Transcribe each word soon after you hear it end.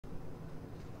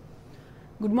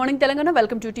Good morning Telangana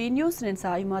welcome to tea news నేను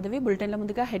సాయి మాధవి బులెటిన్ల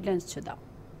ముందుగా headlines చూద్దాం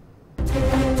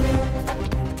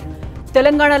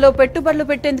తెలంగాణలో పెట్టుబడులు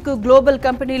పెట్టేందుకు గ్లోబల్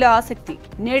కంపెనీల ఆసక్తి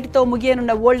నేటితో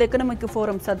ముగియనున్న వరల్డ్ ఎకనామిక్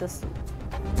ఫోరం సదస్సు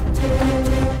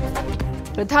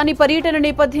ప్రధాని పర్యటన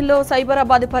నేపథ్యంలో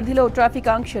సైబరాబాద్ పరిధిలో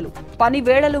ట్రాఫిక్ ఆంక్షలు పని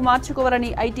వేళలు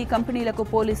మార్చుకోవాలని ఐటీ కంపెనీలకు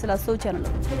పోలీసుల సూచనలు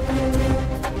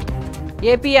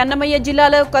ఏపీ అన్నమయ్య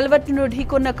జిల్లాలో కల్వర్టును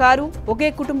ఢీకొన్న కారు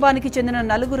ఒకే కుటుంబానికి చెందిన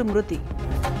 4 మృతి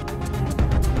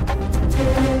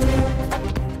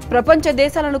ప్రపంచ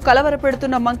దేశాలను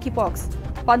కలవరపెడుతున్న మంకీపాక్స్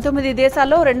 19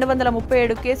 దేశాల్లో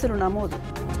 237 కేసులు నమోదు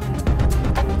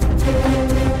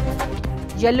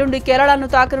ఎల్లుండి కేరళను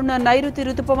తాకనున్న నైరుతి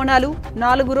రుతుపవనాలు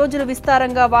 4 రోజులు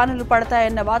విస్తారంగా వానలు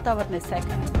పడతాయన్న వాతావరణ శాఖ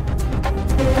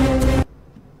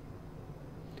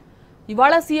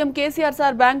ఇవాళ సీఎం కేసీఆర్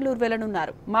సార్ బెంగళూరు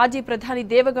వెళ్లనున్నారు మాజీ ప్రధాని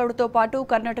దేవగౌడతో పాటు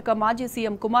కర్ణాటక మాజీ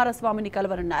సీఎం కుమారస్వామిని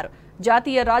కలవనున్నారు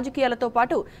జాతీయ రాజకీయాలతో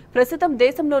పాటు ప్రస్తుతం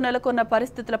దేశంలో నెలకొన్న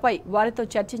పరిస్థితులపై వారితో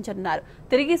చర్చించనున్నారు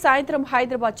తిరిగి సాయంత్రం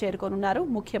హైదరాబాద్ చేరుకోనున్నారు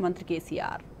ముఖ్యమంత్రి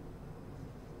కేసీఆర్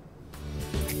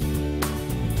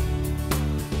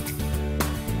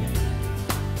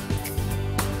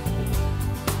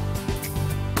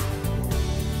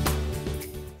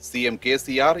సీఎం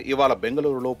కేసీఆర్ ఇవాళ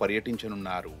బెంగళూరులో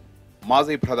పర్యటించనున్నారు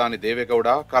మాజీ ప్రధాని దేవేగౌడ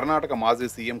కర్ణాటక మాజీ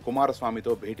సీఎం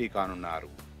కుమారస్వామితో భేటీ కానున్నారు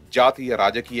జాతీయ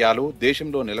రాజకీయాలు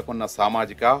దేశంలో నెలకొన్న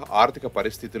సామాజిక ఆర్థిక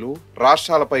పరిస్థితులు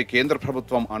రాష్ట్రాలపై కేంద్ర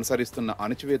ప్రభుత్వం అనుసరిస్తున్న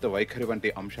అణచివేత వైఖరి వంటి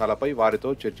అంశాలపై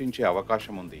వారితో చర్చించే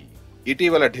అవకాశం ఉంది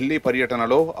ఇటీవల ఢిల్లీ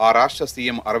పర్యటనలో ఆ రాష్ట్ర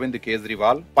సీఎం అరవింద్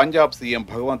కేజ్రీవాల్ పంజాబ్ సీఎం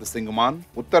భగవంత్ సింగ్ మాన్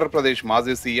ఉత్తరప్రదేశ్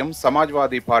మాజీ సీఎం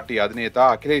సమాజ్వాదీ పార్టీ అధినేత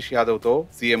అఖిలేష్ యాదవ్తో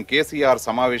సీఎం కేసీఆర్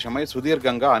సమావేశమై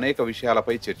సుదీర్ఘంగా అనేక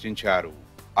విషయాలపై చర్చించారు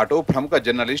అటు ప్రముఖ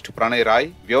జర్నలిస్ట్ ప్రణయ్ రాయ్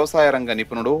వ్యవసాయ రంగ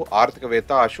నిపుణుడు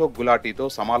ఆర్థికవేత్త అశోక్ గులాటీతో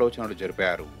సమాలోచనలు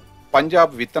జరిపారు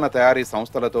పంజాబ్ విత్తన తయారీ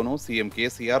సంస్థలతోనూ సీఎం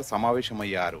కేసీఆర్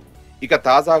సమావేశమయ్యారు ఇక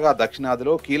తాజాగా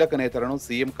దక్షిణాదిలో కీలక నేతలను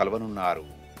సీఎం కలవనున్నారు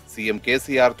సీఎం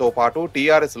కేసీఆర్ తో పాటు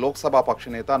టీఆర్ఎస్ లోక్సభ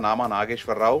పక్షనేత నామా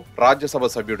నాగేశ్వరరావు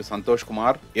రాజ్యసభ సభ్యుడు సంతోష్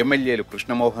కుమార్ ఎమ్మెల్యేలు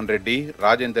కృష్ణమోహన్ రెడ్డి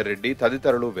రాజేందర్ రెడ్డి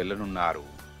తదితరులు వెళ్లనున్నారు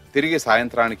తిరిగి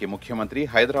సాయంత్రానికి ముఖ్యమంత్రి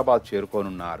హైదరాబాద్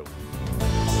చేరుకోనున్నారు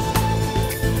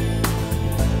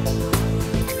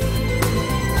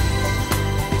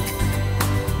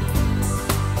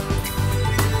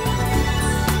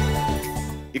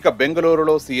ఇక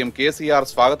బెంగళూరులో సీఎం కేసీఆర్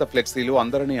స్వాగత ఫ్లెక్సీలు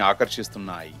అందరినీ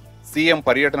ఆకర్షిస్తున్నాయి సీఎం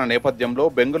పర్యటన నేపథ్యంలో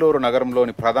బెంగళూరు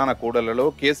నగరంలోని ప్రధాన కూడళ్లలో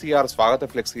కేసీఆర్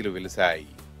స్వాగత ఫ్లెక్సీలు వెలిశాయి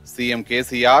సీఎం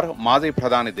కేసీఆర్ మాజీ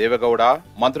ప్రధాని దేవగౌడ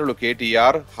మంత్రులు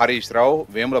కేటీఆర్ హరీష్ రావు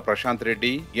వేముల ప్రశాంత్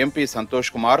రెడ్డి ఎంపీ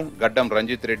సంతోష్ కుమార్ గడ్డం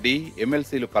రంజిత్ రెడ్డి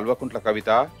ఎమ్మెల్సీలు కల్వకుంట్ల కవిత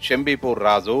షంబీపూర్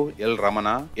రాజు ఎల్ రమణ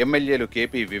ఎమ్మెల్యేలు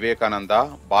కేపీ వివేకానంద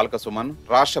బాల్కసుమన్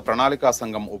రాష్ట్ర ప్రణాళికా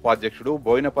సంఘం ఉపాధ్యక్షుడు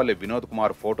బోయినపల్లి వినోద్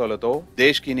కుమార్ ఫోటోలతో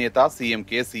దేశ్ కి నేత సీఎం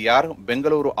కేసీఆర్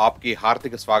బెంగళూరు ఆప్కి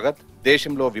హార్దిక స్వాగత్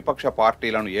దేశంలో విపక్ష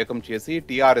పార్టీలను ఏకం చేసి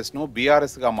టీఆర్ఎస్ ను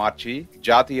బీఆర్ఎస్ గా మార్చి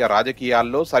జాతీయ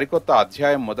రాజకీయాల్లో సరికొత్త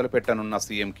అధ్యాయం మొదలుపెట్టనున్న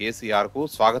సీఎం కేసీఆర్ కు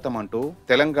స్వాగతం అంటూ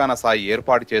తెలంగాణ సాయి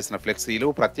ఏర్పాటు చేసిన ఫ్లెక్సీలు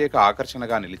ప్రత్యేక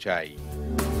ఆకర్షణగా నిలిచాయి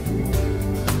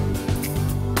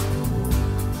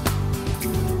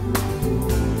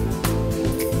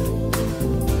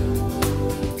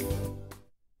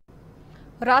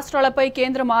రాష్ట్రాలపై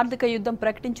కేంద్రం ఆర్థిక యుద్ధం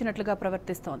ప్రకటించినట్లుగా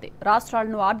ప్రవర్తిస్తోంది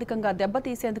రాష్ట్రాలను ఆర్థికంగా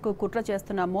దెబ్బతీసేందుకు కుట్ర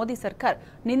చేస్తున్న మోదీ సర్కార్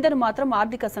నిందను మాత్రం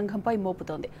ఆర్థిక సంఘంపై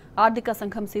మోపుతోంది ఆర్థిక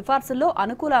సంఘం సిఫార్సుల్లో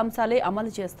అనుకూల అంశాలే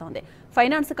అమలు చేస్తోంది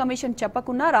ఫైనాన్స్ కమిషన్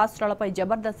చెప్పకున్నా రాష్ట్రాలపై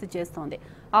జబర్దస్తి చేస్తోంది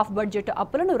ఆఫ్ బడ్జెట్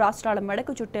అప్పులను రాష్ట్రాల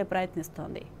మెడకు చుట్టే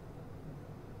ప్రయత్నిస్తోంది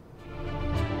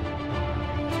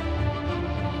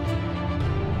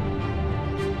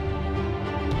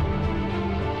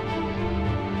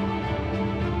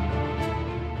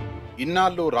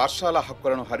ఇన్నాళ్లు రాష్ట్రాల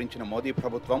హక్కులను హరించిన మోదీ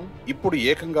ప్రభుత్వం ఇప్పుడు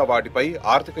ఏకంగా వాటిపై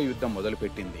ఆర్థిక యుద్ధం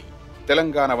మొదలుపెట్టింది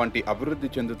తెలంగాణ వంటి అభివృద్ధి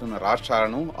చెందుతున్న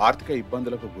రాష్ట్రాలను ఆర్థిక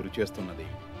ఇబ్బందులకు గురిచేస్తున్నది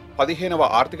 15వ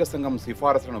ఆర్థిక సంఘం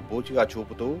సిఫారసులను బూచిగా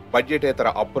చూపుతూ బడ్జెటేతర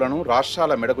అప్పులను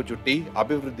రాష్ట్రాల మెడకు చుట్టి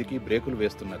అభివృద్ధికి బ్రేకులు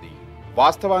వేస్తున్నది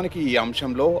వాస్తవానికి ఈ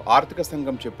అంశంలో ఆర్థిక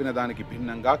సంఘం చెప్పిన దానికి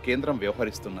భిన్నంగా కేంద్రం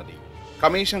వ్యవహరిస్తున్నది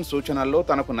కమిషన్ సూచనల్లో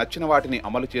తనకు నచ్చిన వాటిని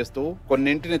అమలు చేస్తూ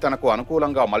కొన్నింటిని తనకు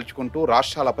అనుకూలంగా మలుచుకుంటూ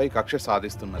రాష్ట్రాలపై కక్ష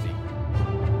సాధిస్తున్నది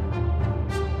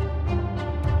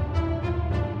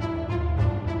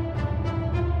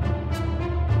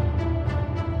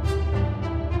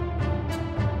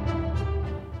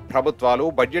ప్రభుత్వాలు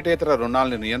బడ్జెటేతర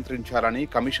రుణాలను నియంత్రించాలని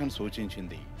కమిషన్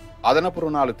సూచించింది అదనపు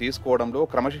రుణాలు తీసుకోవడంలో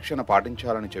క్రమశిక్షణ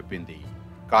పాటించాలని చెప్పింది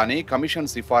కానీ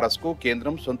కమిషన్ సిఫారసుకు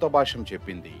కేంద్రం సొంత భాష్యం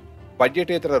చెప్పింది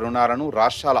బడ్జెటేతర రుణాలను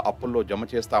రాష్ట్రాల అప్పుల్లో జమ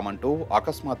చేస్తామంటూ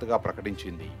అకస్మాత్తుగా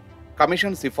ప్రకటించింది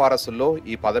కమిషన్ సిఫారసుల్లో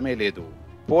ఈ పదమే లేదు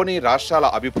పోనీ రాష్ట్రాల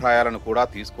అభిప్రాయాలను కూడా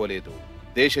తీసుకోలేదు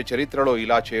దేశ చరిత్రలో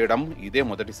ఇలా చేయడం ఇదే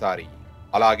మొదటిసారి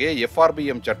అలాగే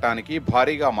ఎఫ్ఆర్బిఎం చట్టానికి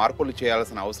భారీగా మార్పులు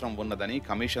చేయాల్సిన అవసరం ఉన్నదని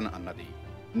కమిషన్ అన్నది.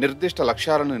 నిర్దిష్ట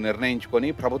లక్ష్యాలను నిర్ణయించుకొని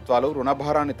ప్రభుత్వాలు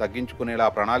రుణభారాన్ని తగ్గించుకునేలా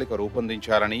ప్రణాళిక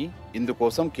రూపొందించాలని,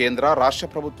 ఇందుకోసం కేంద్ర, రాష్ట్ర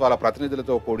ప్రభుత్వాల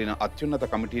ప్రతినిధులతో కూడిన అత్యున్నత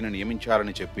కమిటీని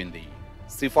నియమించాలని చెప్పింది.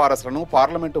 సిఫారసులను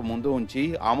పార్లమెంటు ముందు ఉంచి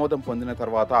ఆమోదం పొందిన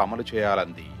తర్వాత అమలు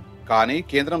చేయాలంది. కానీ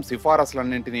కేంద్రం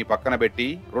సిఫారసులన్నింటినీ పక్కనబెట్టి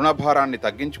రుణభారాన్ని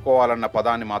తగ్గించుకోవాలన్న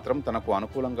పదాన్ని మాత్రం తనకు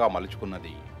అనుకూలంగా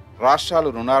మలుచుకున్నది. రాష్ట్రాలు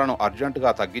రుణాలను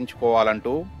అర్జెంటుగా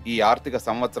తగ్గించుకోవాలంటూ ఈ ఆర్థిక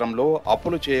సంవత్సరంలో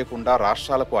అప్పులు చేయకుండా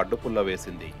రాష్ట్రాలకు అడ్డుపుల్ల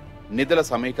వేసింది. నిధుల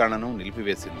సమీకరణను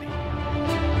నిలిపివేసింది.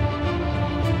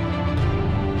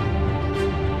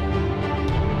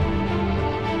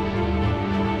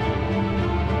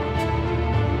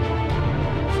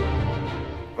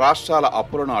 రాష్ట్రాల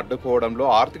అప్పులను అడ్డుకోవడంలో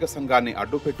ఆర్థిక సంఘాన్ని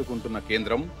అడ్డుపెట్టుకుంటున్న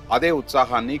కేంద్రం అదే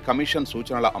ఉత్సాహాన్ని కమిషన్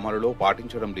సూచనల అమలులో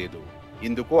పాటించడం లేదు.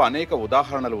 ఇందుకు అనేక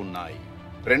ఉదాహరణలు ఉన్నాయి.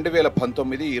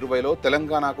 2019-20లో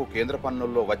తెలంగాణకు కేంద్ర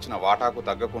పన్నుల్లో వచ్చిన వాటాకు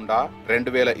తగ్గకుండా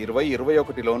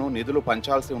 2020-21లోనూ నిధులు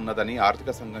పంచాల్సి ఉన్నదని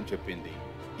ఆర్థిక సంఘం చెప్పింది.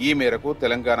 ఈ మేరకు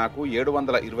తెలంగాణకు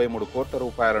 723 కోట్ల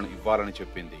రూపాయలను ఇవ్వాలని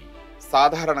చెప్పింది.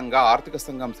 సాధారణంగా ఆర్థిక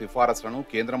సంఘం సిఫారసులను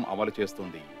కేంద్రం అమలు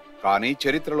చేస్తుంది. కానీ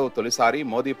చరిత్రలో తొలిసారి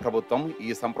మోదీ ప్రభుత్వం ఈ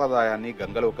సంప్రదాయాన్ని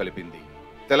గంగలో కలిపింది.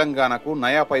 తెలంగాణకు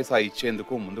నయా పైసా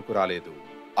ఇచ్చేందుకు ముందుకు రాలేదు.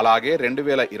 అలాగే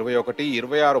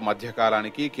 2021-26 మధ్య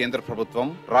కాలానికి కేంద్ర ప్రభుత్వం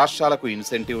రాష్ట్రాలకు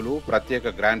ఇన్సెంటివ్లు, ప్రత్యేక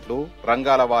గ్రాంట్లు,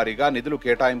 రంగాల వారీగా నిధులు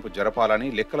కేటాయింపు జరపాలని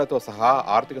లెక్కలతో సహా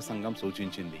ఆర్థిక సంఘం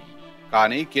సూచించింది.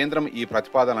 కానీ కేంద్రం ఈ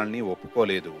ప్రతిపాదనల్ని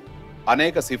ఒప్పుకోలేదు.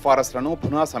 అనేక సిఫారసులను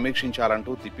పునః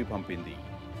సమీక్షించాలంటూ తిప్పి పంపింది.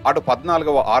 అటు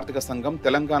 14వ ఆర్థిక సంఘం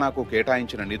తెలంగాణకు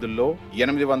కేటాయించిన నిధుల్లో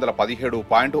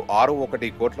 817.61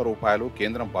 కోట్ల రూపాయలు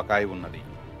కేంద్రం బకాయి ఉన్నది.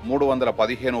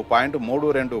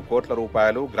 315.32 కోట్ల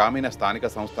రూపాయలు గ్రామీణ స్థానిక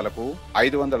సంస్థలకు,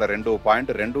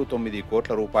 502.29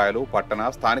 కోట్ల రూపాయలు పట్టణ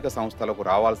స్థానిక సంస్థలకు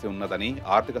రావాల్సి ఉన్నదని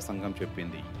ఆర్థిక సంఘం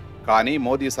చెప్పింది. కానీ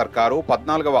మోదీ సర్కారు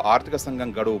 14వ ఆర్థిక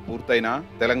సంఘం గడువు పూర్తయినా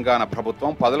తెలంగాణ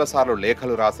ప్రభుత్వం 10 సార్లు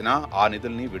లేఖలు రాసినా ఆ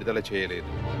నిధుల్ని విడుదల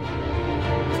చేయలేదు.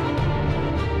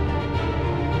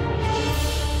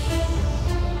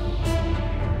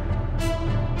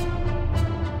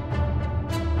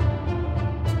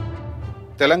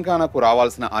 తెలంగాణకు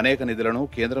రావాల్సిన అనేక నిధులను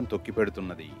కేంద్రం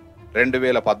తొక్కిపెడుతున్నది.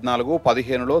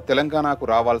 2014-15లో తెలంగాణకు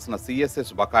రావాల్సిన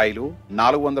సిఎస్ఎస్ బకాయిలు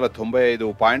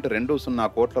 495.20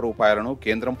 కోట్ల రూపాయలను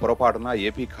కేంద్రం పొరపాటున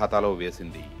ఏపీ ఖాతాలో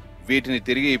వేసింది. వీటిని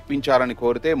తిరిగి ఇప్పించాలని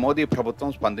కోరితే మోదీ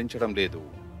ప్రభుత్వం స్పందించడం లేదు.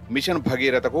 మిషన్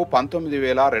భగీరథకు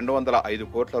 19,205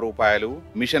 కోట్ల రూపాయలు,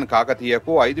 మిషన్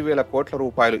కాకతీయకు 5,000 కోట్ల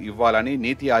రూపాయలు ఇవ్వాలని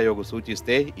నీతి ఆయోగ్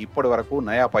సూచిస్తే ఇప్పటి వరకు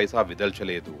నయా పైసా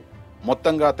విదల్చలేదు.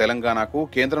 మొత్తంగా తెలంగాణకు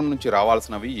కేంద్రం నుంచి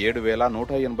రావాల్సినవి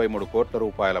 7,183 కోట్ల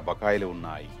రూపాయల బకాయిలు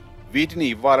ఉన్నాయి. వీటిని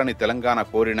ఇవ్వాలని తెలంగాణ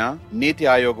కోరినా, నీతి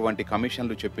ఆయోగ్ వంటి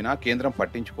కమిషన్లు చెప్పినా కేంద్రం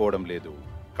పట్టించుకోవడం లేదు.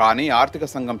 కానీ ఆర్థిక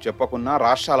సంఘం చెప్పకున్నా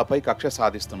రాష్ట్రాలపై కక్ష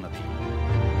సాధిస్తున్నది.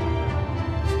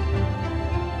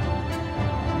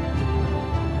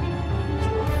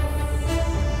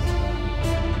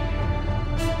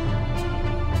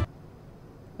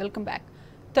 Welcome back.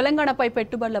 తెలంగాణపై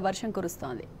పెట్టుబడుల వర్షం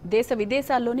కురుస్తోంది. దేశ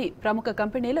విదేశాల్లోని ప్రముఖ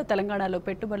కంపెనీలు తెలంగాణలో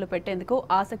పెట్టుబడులు పెట్టేందుకు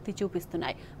ఆసక్తి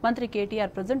చూపిస్తున్నాయి. మంత్రి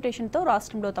కేటీఆర్ ప్రెజెంటేషన్తో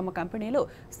రాష్ట్రంలో తమ కంపెనీలు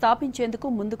స్థాపించేందుకు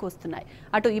ముందుకు వస్తున్నాయి.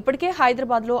 అటు ఇప్పటికే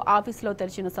హైదరాబాద్లో ఆఫీసులో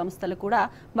తెరిచిన సంస్థలు కూడా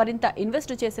మరింత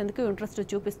ఇన్వెస్ట్ చేసేందుకు ఇంట్రెస్ట్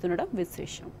చూపిస్తుండడం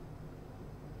విశేషం.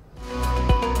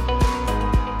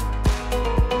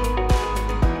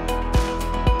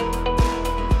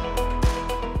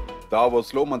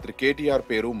 దావోస్లో మంత్రి కేటీఆర్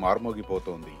పేరు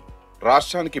మార్మోగిపోతోంది.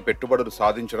 రాష్ట్రానికి పెట్టుబడులు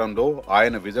సాధించడంలో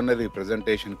ఆయన విజనరీ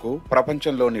ప్రెజెంటేషన్ కు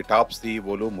ప్రపంచంలోని టాప్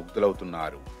సీఈఓలు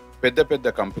ముగ్ధులవుతున్నారు. పెద్ద పెద్ద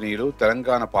కంపెనీలు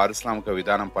తెలంగాణ పారిశ్రామిక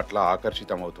విధానం పట్ల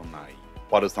ఆకర్షితమవుతున్నాయి.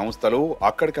 పలు సంస్థలు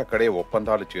అక్కడికక్కడే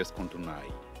ఒప్పందాలు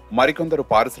చేసుకుంటున్నాయి. మరికొందరు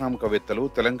పారిశ్రామికవేత్తలు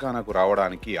తెలంగాణకు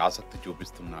రావడానికి ఆసక్తి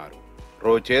చూపిస్తున్నారు.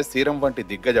 రోచే, సీరం వంటి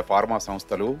దిగ్గజ ఫార్మా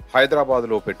సంస్థలు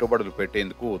హైదరాబాద్లో పెట్టుబడులు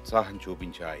పెట్టేందుకు ఉత్సాహం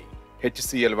చూపించాయి.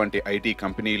 హెచ్సిఎల్ వంటి ఐటీ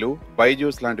కంపెనీలు,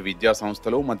 బైజూస్ లాంటి విద్యా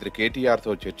సంస్థలు మంత్రి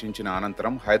కేటీఆర్తో చర్చించిన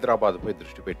అనంతరం హైదరాబాద్పై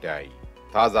దృష్టి పెట్టాయి.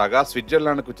 తాజాగా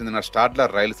స్విట్జర్లాండ్కు చెందిన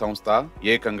స్టాడ్లర్ రైలు సంస్థ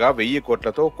ఏకంగా 1000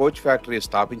 కోట్లతో కోచ్ ఫ్యాక్టరీ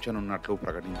స్థాపించనున్నట్లు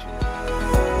ప్రకటించింది.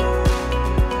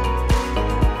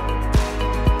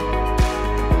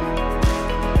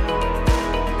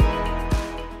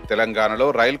 తెలంగాణలో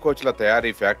రైలు కోచ్ల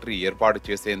తయారీ ఫ్యాక్టరీ ఏర్పాటు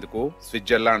చేసేందుకు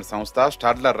స్విట్జర్లాండ్ సంస్థ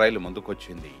స్టాడ్లర్ రైలు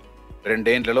ముందుకొచ్చింది. 2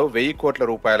 ఏళ్లలో 1000 కోట్ల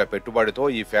రూపాయల పెట్టుబడితో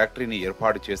ఈ ఫ్యాక్టరీని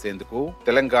ఏర్పాటు చేసేందుకు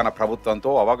తెలంగాణ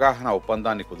ప్రభుత్వంతో అవగాహన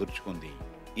ఒప్పందాన్ని కుదుర్చుకుంది.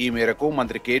 ఈ మేరకు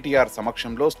మంత్రి కేటీఆర్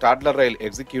సమక్షంలో Stadler rail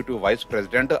executive vice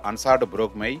president అన్సాడ్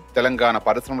బ్రోగ్మై, Telangana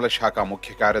పరిశ్రమల శాఖ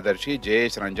ముఖ్య కార్యదర్శి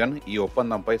జయేష్ రంజన్ ఈ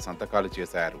ఒప్పందంపై సంతకాలు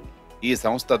చేశారు. ఈ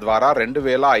సంస్థ ద్వారా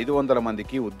 2500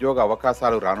 మందికి ఉద్యోగ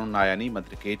అవకాశాలు రానున్నాయని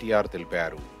మంత్రి కేటీఆర్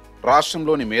తెలిపారు.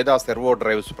 రాష్ట్రంలోని మేధా Cervo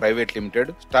drives private limited,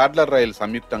 Stadler rail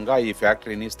సంయుక్తంగా ఈ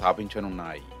ఫ్యాక్టరీని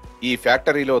స్థాపించనున్నాయి. ఈ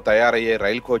ఫ్యాక్టరీలో తయారయ్యే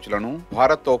రైలు కోచ్లను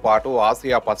భారత్తో పాటు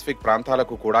ఆసియా పసిఫిక్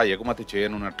ప్రాంతాలకు కూడా ఎగుమతి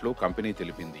చేయనున్నట్లు కంపెనీ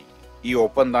తెలిపింది. ఈ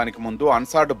ఒప్పందానికి ముందు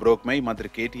అన్సార్డ్ బ్రోక్మై మంత్రి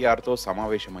కేటీఆర్తో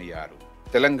సమావేశమయ్యారు.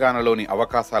 తెలంగాణలోని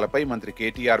అవకాశాలపై మంత్రి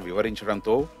కేటీఆర్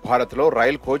వివరించడంతో భారత్లో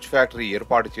రైల్ కోచ్ ఫ్యాక్టరీ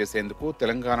ఏర్పాటు చేసేందుకు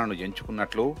తెలంగాణను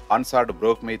ఎంచుకున్నట్లు అన్సార్డ్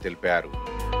బ్రోక్మై తెలిపారు.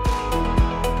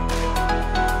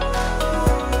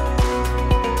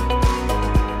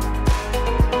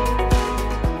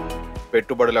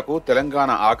 పెట్టుబడులకు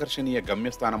తెలంగాణ ఆకర్షణీయ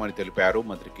గమ్యస్థానమని తెలిపారు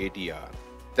మంత్రి కేటీఆర్.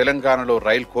 తెలంగాణలో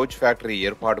రైల్ కోచ్ ఫ్యాక్టరీ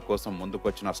ఏర్పాటు కోసం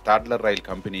ముందుకొచ్చిన స్టాడ్లర్ రైల్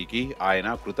కంపెనీకి ఆయన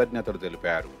కృతజ్ఞతలు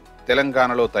తెలిపారు.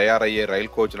 తెలంగాణలో తయారయ్యే రైల్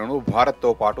కోచ్లను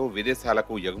భారత్తో పాటు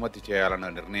విదేశాలకు ఎగుమతి చేయాలన్న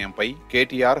నిర్ణయంపై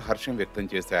కేటీఆర్ హర్షం వ్యక్తం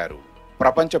చేశారు.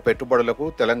 ప్రపంచ పెట్టుబడులకు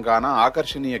తెలంగాణ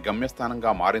ఆకర్షణీయ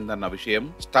గమ్యస్థానంగా మారిందన్న విషయం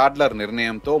స్టాడ్లర్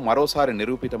నిర్ణయంతో మరోసారి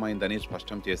నిరూపితమైందని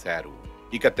స్పష్టం చేశారు.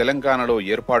 ఇక తెలంగాణలో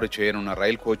ఏర్పాటు చేయనున్న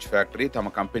రైల్ కోచ్ ఫ్యాక్టరీ తమ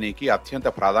కంపెనీకి అత్యంత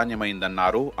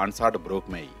ప్రాధాన్యమైందన్నారు అన్సార్డ్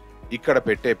బ్రోక్మై. ఇక్కడ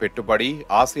పెట్టే పెట్టుబడి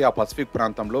ఆసియా పసిఫిక్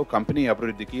ప్రాంతంలో కంపెనీ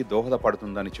అభివృద్ధికి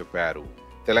దోహదపడుతుందని చెప్పారు.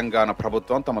 తెలంగాణ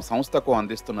ప్రభుత్వం తమ సంస్థకు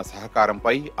అందిస్తున్న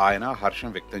సహకారంపై ఆయన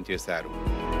హర్షం వ్యక్తం చేశారు.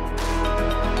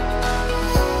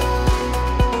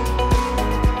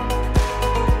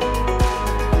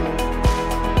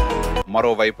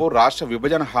 మరోవైపు రాష్ట్ర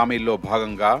విభజన హామీల్లో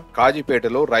భాగంగా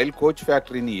కాజీపేటలో రైల్ కోచ్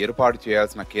ఫ్యాక్టరీని ఏర్పాటు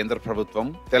చేయాల్సిన కేంద్ర ప్రభుత్వం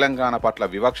తెలంగాణ పట్ల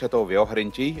వివక్షతో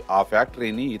వ్యవహరించి ఆ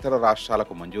ఫ్యాక్టరీని ఇతర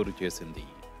రాష్ట్రాలకు మంజూరు చేసింది.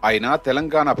 అయినా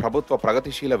తెలంగాణ ప్రభుత్వ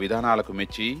ప్రగతిశీల విధానాలకు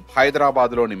మెచ్చి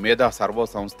హైదరాబాద్లోని మేధా సర్వో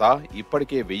సంస్థ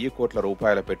ఇప్పటికే 1000 కోట్ల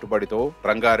రూపాయల పెట్టుబడితో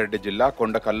రంగారెడ్డి జిల్లా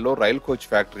కొండకల్లో రైల్ కోచ్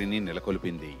ఫ్యాక్టరీని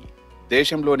నెలకొల్పింది.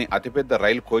 దేశంలోని అతిపెద్ద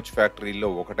రైల్ కోచ్ ఫ్యాక్టరీల్లో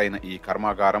ఒకటైన ఈ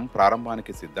కర్మాగారం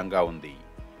ప్రారంభానికి సిద్ధంగా ఉంది.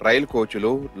 Rail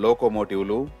కోచులు,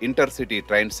 లోకోమోటివ్లు, intercity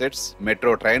train sets,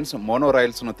 metro trains, mono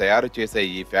rails ను తయారు చేసే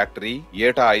ఈ ఫ్యాక్టరీ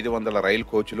ఏటా 500 రైల్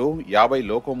కోచులు, 50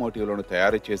 లోకోమోటివ్లను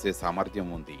తయారు చేసే సామర్థ్యం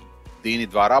ఉంది. దీని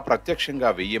ద్వారా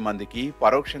ప్రత్యక్షంగా 1000 మందికి,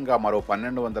 పరోక్షంగా మరో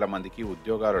 1200 మందికి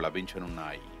ఉద్యోగాలు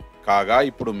లభించనున్నాయి. కాగా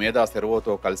ఇప్పుడు మేధా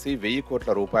సెర్వోతో కలిసి 1000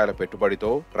 కోట్ల రూపాయల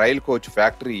పెట్టుబడితో రైల్ కోచ్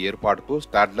ఫ్యాక్టరీ ఏర్పాటుకు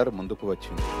స్టాడ్లర్ ముందుకు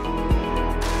వచ్చింది.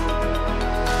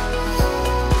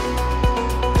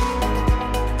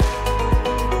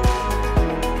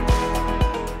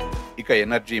 ఇక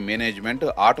ఎనర్జీ మేనేజ్మెంట్,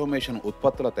 ఆటోమేషన్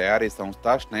ఉత్పత్తుల తయారీ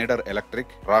సంస్థ స్నైడర్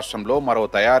ఎలక్ట్రిక్ రాష్ట్రంలో మరో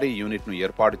తయారీ యూనిట్ ను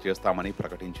ఏర్పాటు చేస్తామని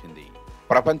ప్రకటించింది.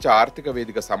 ప్రపంచ ఆర్థిక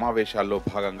వేదిక సమావేశాల్లో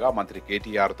భాగంగా మంత్రి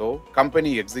కేటీఆర్తో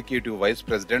company executive vice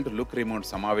president look రిమోండ్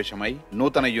సమావేశమై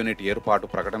నూతన యూనిట్ ఏర్పాటు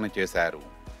ప్రకటన చేశారు.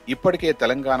 ఇప్పటికే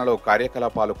తెలంగాణలో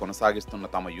కార్యకలాపాలు కొనసాగిస్తున్న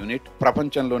తమ యూనిట్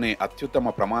ప్రపంచంలోనే అత్యుత్తమ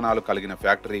ప్రమాణాలు కలిగిన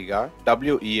ఫ్యాక్టరీగా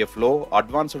WEF లో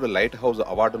అడ్వాన్స్డ్ లైట్ హౌస్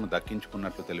అవార్డును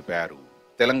దక్కించుకున్నట్లు తెలిపారు.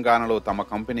 తెలంగాణలో తమ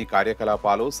కంపెనీ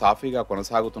కార్యకలాపాలు సాఫీగా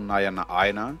కొనసాగుతున్నాయన్న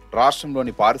ఆయన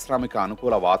రాష్ట్రంలోని పారిశ్రామిక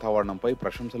అనుకూల వాతావరణంపై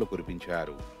ప్రశంసలు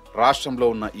కురిపించారు. రాష్ట్రంలో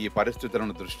ఉన్న ఈ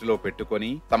పరిస్థితులను దృష్టిలో పెట్టుకుని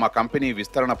తమ కంపెనీ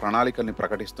విస్తరణ ప్రణాళికల్ని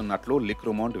ప్రకటిస్తున్నట్లు లిక్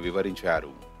రుమోంట్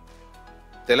వివరించారు.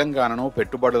 తెలంగాణను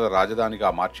పెట్టుబడుల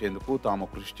రాజధానిగా మార్చేందుకు తాము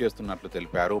కృషి చేస్తున్నట్లు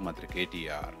తెలిపారు మంత్రి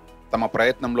కేటీఆర్. తమ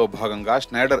ప్రయత్నంలో భాగంగా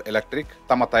స్నైడర్ ఎలక్ట్రిక్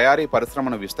తమ తయారీ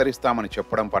పరిశ్రమను విస్తరిస్తామని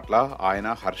చెప్పడం పట్ల ఆయన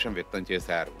హర్షం వ్యక్తం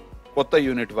చేశారు. కొత్త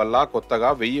యూనిట్ వల్ల కొత్తగా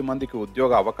 1000 మందికి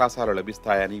ఉద్యోగ అవకాశాలు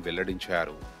లభిస్తాయని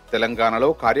వెల్లడించారు. తెలంగాణలో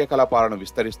కార్యకలాపాలను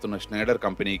విస్తరిస్తున్న స్నైడర్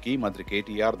కంపెనీకి మంత్రి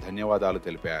కేటీఆర్ ధన్యవాదాలు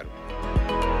తెలిపారు.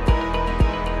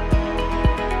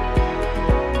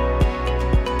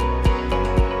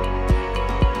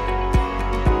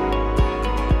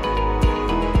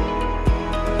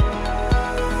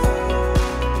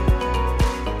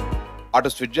 అటు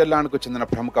స్విట్జర్లాండ్కు చెందిన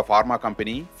ప్రముఖ ఫార్మా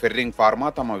కంపెనీ ఫెర్రింగ్ ఫార్మా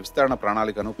తమ విస్తరణ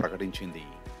ప్రణాళికను ప్రకటించింది.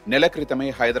 నెల క్రితమే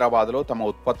హైదరాబాద్లో తమ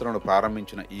ఉత్పత్తులను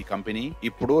ప్రారంభించిన ఈ కంపెనీ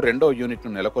ఇప్పుడు 2వ యూనిట్ను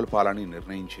నెలకొల్పాలని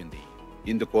నిర్ణయించింది.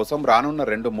 ఇందుకోసం రానున్న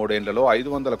 2-3 ఏళ్లలో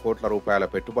 500 కోట్ల రూపాయల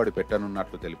పెట్టుబడి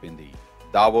పెట్టనున్నట్లు తెలిపింది.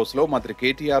 దావోస్లో మంత్రి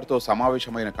కేటీఆర్తో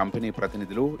సమావేశమైన కంపెనీ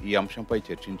ప్రతినిధులు ఈ అంశంపై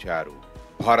చర్చించారు.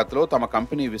 భారత్లో తమ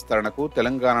కంపెనీ విస్తరణకు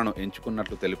తెలంగాణను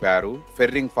ఎంచుకున్నట్లు తెలిపారు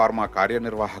ఫెర్రింగ్ ఫార్మా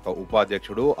కార్యనిర్వాహక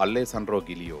ఉపాధ్యక్షుడు అల్లేసండ్రో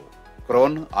గిలియో.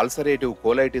 క్రోన్, అల్సరేటివ్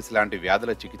కోలైటిస్ లాంటి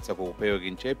వ్యాధుల చికిత్సకు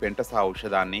ఉపయోగించే పెంటసా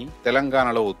ఔషధాన్ని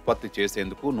తెలంగాణలో ఉత్పత్తి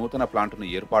చేసేందుకు నూతన ప్లాంటును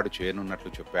ఏర్పాటు చేయనున్నట్లు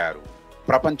చెప్పారు.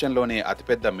 ప్రపంచంలోనే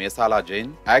అతిపెద్ద మేసాలా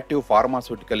జైన్ యాక్టివ్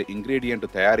ఫార్మాస్యూటికల్ ఇంగ్రీడియంట్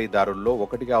తయారీదారుల్లో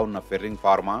ఒకటిగా ఉన్న ఫెర్రింగ్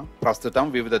ఫార్మా ప్రస్తుతం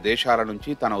వివిధ దేశాల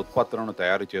నుంచి తన ఉత్పత్తులను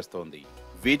తయారు చేస్తోంది.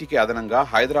 వీటికి అదనంగా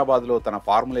హైదరాబాద్లో తన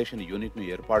ఫార్ములేషన్ యూనిట్ను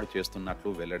ఏర్పాటు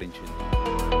చేస్తున్నట్లు వెల్లడించింది.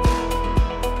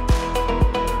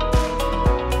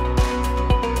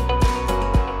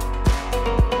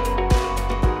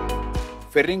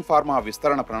 ఫెర్రింగ్ ఫార్మా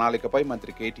విస్తరణ ప్రణాళికపై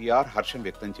మంత్రి కేటీఆర్ హర్షం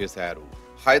వ్యక్తం చేశారు.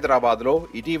 హైదరాబాద్లో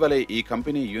ఇటీవలే ఈ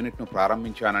కంపెనీ యూనిట్ను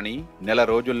ప్రారంభించానని, నెల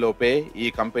రోజుల్లోపే ఈ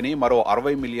కంపెనీ మరో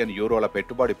 60 మిలియన్ యూరోల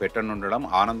పెట్టుబడి పెట్టనుండడం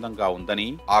ఆనందంగా ఉందని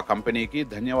ఆ కంపెనీకి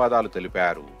ధన్యవాదాలు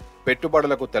తెలిపారు.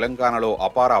 పెట్టుబడులకు తెలంగాణలో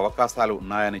అపార అవకాశాలు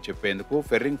ఉన్నాయని చెప్పేందుకు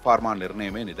ఫెర్రింగ్ ఫార్మా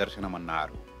నిర్ణయమే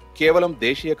నిదర్శనమన్నారు. కేవలం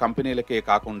దేశీయ కంపెనీలకే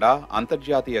కాకుండా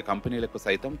అంతర్జాతీయ కంపెనీలకు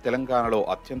సైతం తెలంగాణలో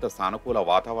అత్యంత సానుకూల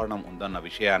వాతావరణం ఉందన్న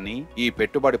విషయాన్ని ఈ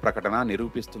పెట్టుబడి ప్రకటన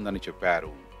నిరూపిస్తుందని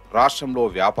చెప్పారు. రాష్ట్రంలో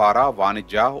వ్యాపార,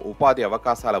 వాణిజ్య, ఉపాధి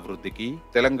అవకాశాల వృద్ధికి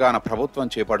తెలంగాణ ప్రభుత్వం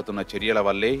చేపడుతున్న చర్యల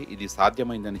వల్లే ఇది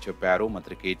సాధ్యమైందని చెప్పారు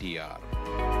మంత్రి కేటీఆర్.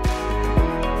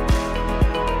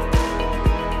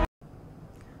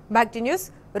 Back to news.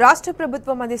 రాష్ట్ర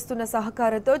ప్రభుత్వం అందిస్తున్న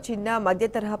సహకారంతో చిన్న మధ్య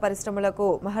తరహా పరిశ్రమలకు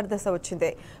మహర్దశ వచ్చింది.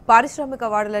 పారిశ్రామిక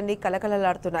వాడలన్నీ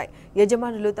కలకలలాడుతున్నాయి.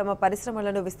 యజమానులు తమ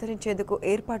పరిశ్రమలను విస్తరించేందుకు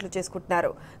ఏర్పాట్లు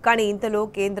చేసుకుంటున్నారు. కానీ ఇంతలో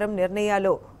కేంద్రం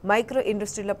నిర్ణయాలు మైక్రో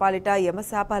ఇండస్ట్రీల పాలిట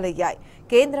యమశాపాలయ్యాయి.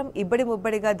 కేంద్రం ఇబ్బడి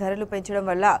ముబ్బడిగా ధరలు పెంచడం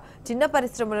వల్ల చిన్న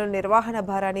పరిశ్రమల నిర్వహణ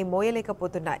భారాన్ని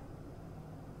మోయలేకపోతున్నాయి.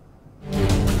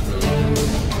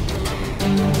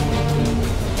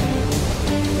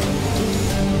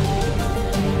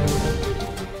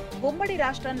 ఉమ్మడి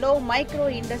రాష్ట్రంలో మైక్రో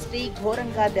ఇండస్ట్రీ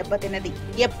ఘోరంగా దెబ్బతిన్నది.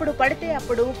 ఎప్పుడు పడితే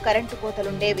అప్పుడు కరెంటు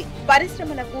కోతలుండేవి.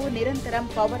 పరిశ్రమలకు నిరంతరం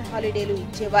పవర్ హాలిడేలు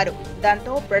ఇచ్చేవారు.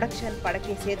 దాంతో ప్రొడక్షన్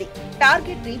పడకేసేది.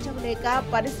 టార్గెట్ రీచ్ అవ్వలేక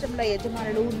పరిశ్రమల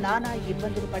యజమానులు నానా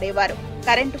ఇబ్బందులు పడేవారు.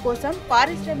 కరెంటు కోసం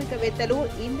పారిశ్రామికవేత్తలు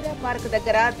ఇందిరా పార్క్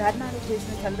దగ్గర ధర్నాలు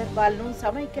చేసిన సందర్భాలను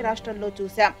సమైక్య రాష్ట్రంలో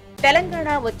చూశాం. తెలంగాణ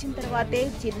వచ్చిన తర్వాతే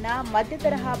చిన్న మధ్య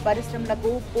తరహా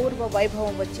పరిశ్రమలకు పూర్వ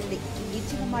వైభవం వచ్చింది.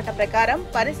 ఇచ్చిన మాట ప్రకారం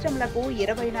పరిశ్రమలకు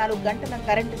 24 గంటల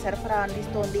కరెంటు సరఫరా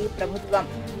అందిస్తోంది ప్రభుత్వం.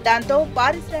 దాంతో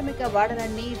పారిశ్రామిక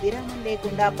వాడలన్నీ విరామం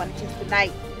లేకుండా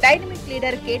పనిచేస్తున్నాయి. డైనమిక్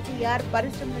లీడర్ కేటీఆర్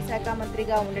పరిశ్రమల శాఖ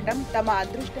మంత్రిగా ఉండటం తమ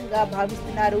అదృష్టంగా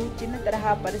భావిస్తున్నారు చిన్న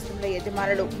తరహా పరిశ్రమల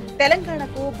యజమానులు.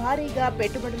 తెలంగాణకు భారీగా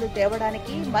పెట్టుబడులు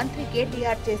తేవడానికి మంత్రి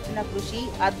కేటీఆర్ చేస్తున్న కృషి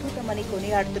అద్భుతమని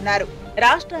కొనియాడుతున్నారు.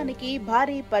 రాష్ట్రానికి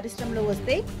భారీ పరిశ్రమలు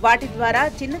వస్తే వాటి ద్వారా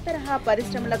చిన్న తరహా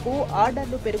పరిశ్రమలకు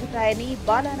ఆర్డర్లు పెరుగుతాయని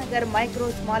Balanagar micro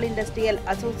small industrial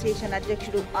association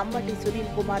అధ్యక్షుడు అంబటి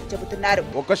సునీల్ కుమార్ చెబుతున్నారు.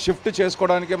 ఒక షిఫ్ట్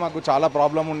చేసుకోవడానికి మాకు చాలా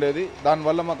ప్రాబ్లం ఉండేది.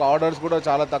 దానివల్ల మాకు ఆర్డర్స్ కూడా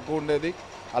చాలా తక్కువ ఉండేది.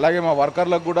 అలాగే మా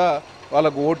వర్కర్లకు కూడా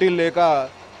వాళ్ళకు ఓటీలు లేక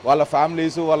వాళ్ళ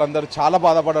ఫ్యామిలీస్ వాళ్ళందరూ చాలా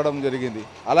బాధపడడం జరిగింది.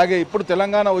 అలాగే ఇప్పుడు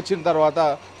తెలంగాణ వచ్చిన తర్వాత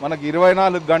మనకి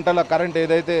 24 గంటల కరెంట్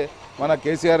ఏదైతే మన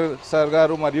కేసీఆర్ సార్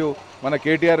గారు మరియు మన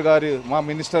కేటీఆర్ గారు మా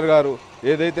మినిస్టర్ గారు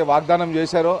ఏదైతే వాగ్దానం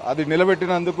చేశారో అది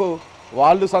నిలబెట్టినందుకు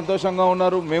వాళ్ళు సంతోషంగా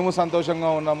ఉన్నారు, మేము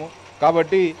సంతోషంగా ఉన్నాము.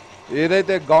 కాబట్టి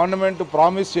ఏదైతే గవర్నమెంట్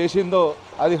ప్రామిస్ చేసిందో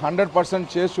అది 100%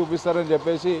 చేసి చూపిస్తారని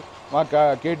చెప్పేసి మా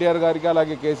కేటీఆర్ గారికి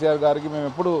అలాగే కేసీఆర్ గారికి మేము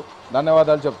ఎప్పుడు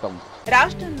ధన్యవాదాలు చెప్తాము.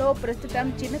 రాష్ట్రంలో ప్రస్తుతం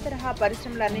చిన్న తరహా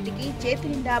పరిశ్రమలన్నిటికీ చేతి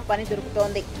నిండా పని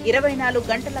దొరుకుతోంది. 24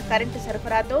 గంటల కరెంటు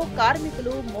సరఫరాతో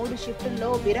కార్మికులు 3 షిఫ్టుల్లో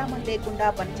విరామం లేకుండా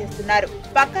పనిచేస్తున్నారు.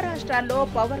 పక్క రాష్ట్రాల్లో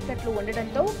పవర్ కట్లు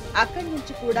ఉండడంతో అక్కడి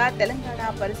నుంచి కూడా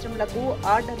తెలంగాణ పరిశ్రమలకు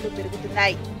ఆర్డర్లు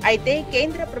పెరుగుతున్నాయి. అయితే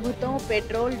కేంద్ర ప్రభుత్వం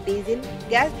పెట్రోల్, డీజిల్,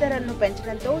 గ్యాస్ ధరలను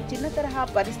పెంచడంతో చిన్న తరహా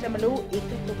పరిశ్రమలు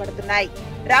ఇక్కట్లు పడుతున్నాయి.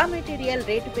 రా మెటీరియల్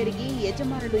రేటు పెరిగి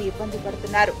యజమానులు ఇబ్బంది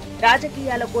పడుతున్నారు.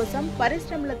 రాజకీయాల కోసం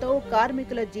పరిశ్రమలతో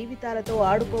కార్మికుల జీవితాలతో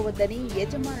ఆడుకోవద్దని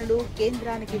యజమానులు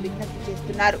కేంద్రానికి విజ్ఞప్తి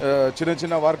చేస్తున్నారు. చిన్న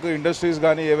చిన్న వర్క్ ఇండస్ట్రీస్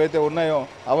కానీ ఏవైతే ఉన్నాయో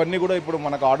అవన్నీ కూడా ఇప్పుడు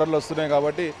మనకు ఆర్డర్లు వస్తున్నాయి.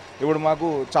 కాబట్టి ఇప్పుడు మాకు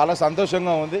చాలా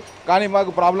సంతోషంగా ఉంది. కానీ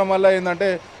మాకు ప్రాబ్లం వల్ల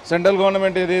ఏంటంటే సెంట్రల్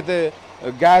గవర్నమెంట్ ఏదైతే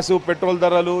గ్యాసు, పెట్రోల్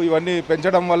ధరలు ఇవన్నీ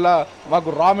పెంచడం వల్ల మాకు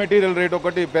రా మెటీరియల్ రేట్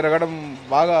ఒకటి పెరగడం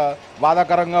బాగా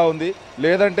బాధాకరంగా ఉంది.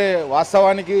 లేదంటే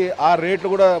వాస్తవానికి ఆ రేట్లు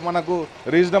కూడా మనకు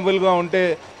రీజనబుల్గా ఉంటే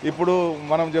ఇప్పుడు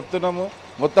మనం చెప్తున్నాము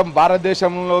మొత్తం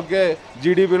భారతదేశంలోకే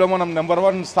జీడిపిలో మనం నెంబర్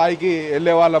 1 స్థాయికి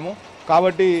వెళ్ళే వాళ్ళము.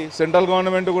 కాబట్టి సెంట్రల్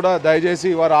గవర్నమెంట్ కూడా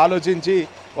దయచేసి వారు ఆలోచించి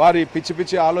వారి పిచ్చి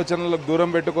పిచ్చి ఆలోచనలకు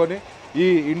దూరం పెట్టుకొని ఈ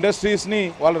ఇండస్ట్రీస్ని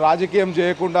వాళ్ళు రాజకీయం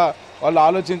చేయకుండా వాళ్ళు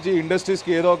ఆలోచించి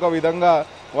ఇండస్ట్రీస్కి ఏదో ఒక విధంగా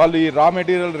వాళ్ళు ఈ రా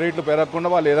మెటీరియల్ రేట్లు పెరగకుండా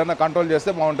వాళ్ళు ఏదైనా కంట్రోల్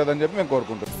చేస్తే బాగుంటుందని చెప్పి మేము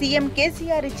కోరుకుంటున్నాం. సీఎం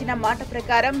కేసీఆర్ ఇచ్చిన మాట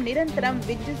ప్రకారం నిరంతరం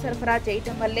విద్యుత్ సరఫరా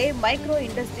చేయటం వల్లే మైక్రో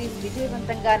ఇండస్ట్రీస్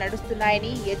విజయవంతంగా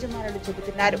నడుస్తున్నాయని యజమానులు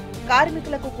చెబుతున్నారు.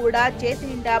 కార్మికులకు కూడా చేతి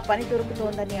నిండా పని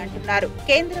దొరుకుతోందని అంటున్నారు.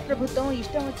 కేంద్ర ప్రభుత్వం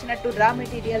ఇష్టం వచ్చినట్టు రా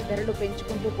మెటీరియల్ ధరలు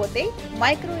పెంచుకుంటూ పోతే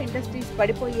మైక్రో ఇండస్ట్రీస్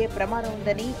పడిపోయే ప్రమాదం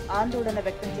ఉందని ఆందోళన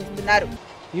వ్యక్తం చేస్తున్నారు.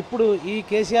 ఇప్పుడు ఈ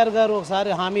కేసీఆర్ గారు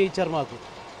ఒకసారి హామీ ఇచ్చారు మాకు,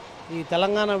 ఈ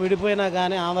తెలంగాణ విడిపోయినా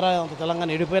కానీ ఆంధ్ర తెలంగాణ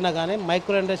విడిపోయినా కానీ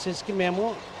మైక్రో ఇండస్ట్రీస్కి మేము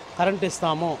కరెంట్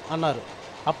ఇస్తాము అన్నారు.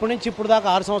 అప్పటి నుంచి ఇప్పుడు దాకా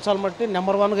 6 సంవత్సరాలు బట్టి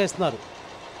నెంబర్ 1గా ఇస్తున్నారు.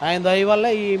 ఆయన దయ వల్ల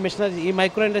ఈ మిషనరీ ఈ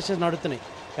మైక్రో ఇండస్ట్రీస్ నడుస్తున్నాయి.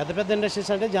 పెద్ద పెద్ద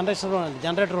ఇండస్ట్రీస్ అంటే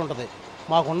జనరేటర్ ఉంటుంది,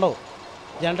 మాకు ఉండవు.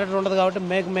 జనరేటర్ ఉంటుంది కాబట్టి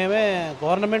మేమే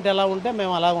గవర్నమెంట్ ఎలా ఉంటే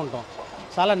మేము అలాగ ఉంటాం.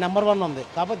 చాలా నెంబర్ 1 ఉంది.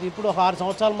 కాబట్టి ఇప్పుడు 6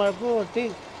 సంవత్సరాల వరకు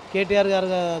కేటీఆర్ గారి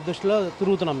దృష్టిలో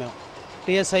తిరుగుతున్నాం మేము.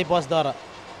 టీఎస్ఐ పాస్ ద్వారా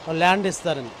ల్యాండ్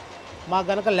ఇస్తారని. మాకు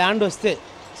కనుక ల్యాండ్ వస్తే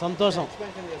సంతోషం.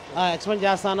 ఎక్స్పెండ్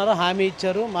చేస్తున్నారు, హామీ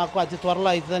ఇచ్చారు. మాకు అతి త్వరలో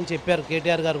అవుతుందని చెప్పారు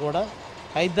కేటీఆర్ గారు కూడా.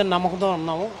 అయిద్దని నమ్మకంతో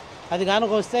ఉన్నాము. అది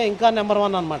కనుక వస్తే ఇంకా నెంబర్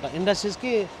 1 అనమాట.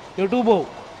 ఇండస్ట్రీస్కి ఎటు పోవు.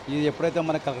 ఇది ఎప్పుడైతే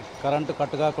మనకి కరెంటు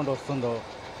కట్ కాకుండా వస్తుందో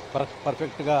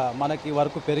పర్ఫెక్ట్గా మనకి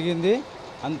వర్క్ పెరిగింది.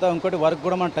 అంతా ఇంకోటి వర్క్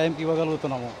కూడా మనం టైంకి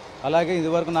ఇవ్వగలుగుతున్నాము. అలాగే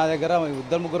ఇదివరకు నా దగ్గర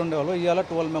 2-3 ఉండేవాళ్ళు, ఇవాళ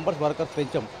 12 మెంబర్స్ వర్కర్స్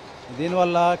పెంచాం.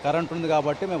 దీనివల్ల కరెంట్ ఉంది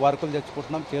కాబట్టి మేము వర్కులు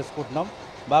తెచ్చుకుంటున్నాం, చేసుకుంటున్నాం,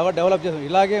 బాగా డెవలప్ చేస్తాం.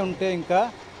 ఇలాగే ఉంటే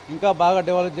ఇంకా బాగా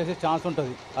డెవలప్ చేసే ఛాన్స్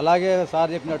ఉంటుంది. అలాగే సార్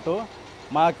చెప్పినట్టు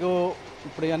మాకు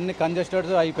ఇప్పుడు అన్ని కంజెస్టెడ్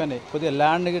అయిపోయినాయి. కొద్దిగా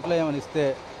ల్యాండ్ గిట్లా ఏమైనా ఇస్తే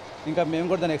ఇంకా మేము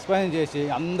కూడా దాన్ని ఎక్స్పాండ్ చేసి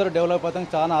అందరూ డెవలప్ అవుతాం,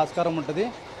 చాలా ఆస్కారం ఉంటుంది.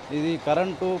 ఇది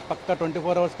కరెంటు పక్క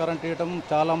 24 అవర్స్ కరెంట్ ఇవ్వడం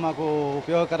చాలా మాకు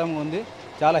ఉపయోగకరంగా ఉంది,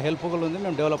 చాలా హెల్ప్ఫుల్ ఉంది.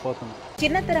 మేము డెవలప్ అవుతున్నాం.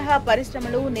 చిన్న తరహా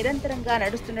పరిశ్రమలు నిరంతరంగా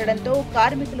నడుస్తుండటంతో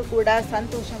కార్మికులు కూడా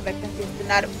సంతోషం వ్యక్తం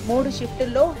చేస్తున్నారు. 3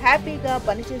 షిఫ్టుల్లో హ్యాపీగా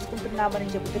పనిచేసుకుంటున్నామని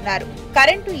చెబుతున్నారు.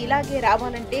 కరెంటు ఇలాగే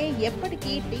రావాలంటే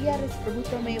ఎప్పటికీ టీఆర్ఎస్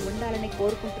ప్రభుత్వమే ఉండాలని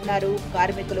కోరుకుంటున్నారు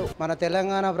కార్మికులు. మన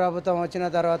తెలంగాణ ప్రభుత్వం వచ్చిన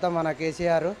తర్వాత మన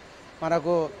కేసీఆర్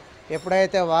మనకు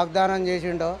ఎప్పుడైతే వాగ్దానం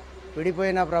చేసిండో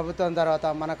విడిపోయిన ప్రభుత్వం తర్వాత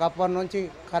మనకు అప్పటి నుంచి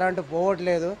కరెంటు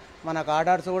పోవట్లేదు. మనకు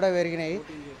ఆర్డర్స్ కూడా పెరిగినాయి,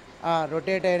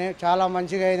 రొటేట్ అయినాయి. చాలా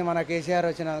మంచిగా అయింది మన కేసీఆర్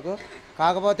వచ్చినందుకు.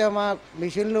 కాకపోతే మా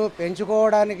మిషన్లు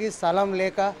పెంచుకోవడానికి స్థలం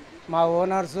లేక మా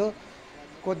ఓనర్సు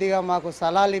కొద్దిగా మాకు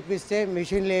స్థలాలు ఇప్పిస్తే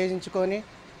మిషన్లు వేయించుకొని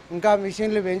ఇంకా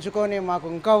మిషన్లు పెంచుకొని మాకు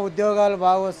ఇంకా ఉద్యోగాలు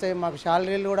బాగా వస్తాయి, మాకు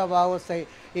శాలరీలు కూడా బాగా వస్తాయి.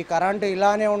 ఈ కరెంటు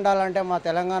ఇలానే ఉండాలంటే మా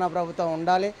తెలంగాణ ప్రభుత్వం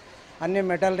ఉండాలి. అన్ని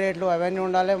మెటల్ రేట్లు అవన్నీ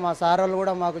ఉండాలి. మా సారోళ్ళు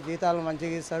కూడా మాకు జీతాలు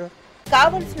మంచిగా ఇస్తారు.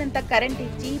 కావలసినంత కరెంట్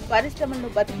ఇచ్చి పరిశ్రమలను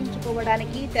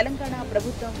బతికించుకోవడానికి తెలంగాణ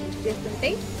ప్రభుత్వం కృషి చేస్తుంటే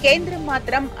కేంద్రం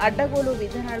మాత్రం అడ్డగోలు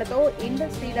విధానాలతో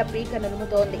ఇండస్ట్రీల పీక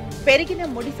నులుముతోంది. పెరిగిన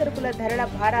ముడిసరుకుల ధరల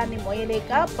భారాన్ని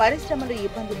మోయలేక పరిశ్రమలు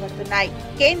ఇబ్బంది పడుతున్నాయి.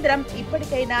 కేంద్రం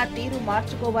ఇప్పటికైనా తీరు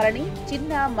మార్చుకోవాలని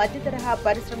చిన్న మధ్యతరహా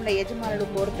పరిశ్రమల యజమానులు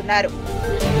కోరుతున్నారు.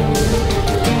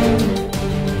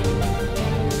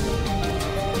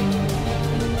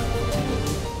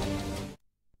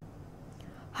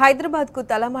 హైదరాబాద్కు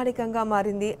తలమానికంగా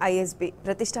మారింది ఐఎస్బీ.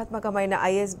 ప్రతిష్టాత్మకమైన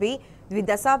ఐఎస్బీ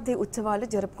ద్విదశాబ్ది ఉత్సవాలు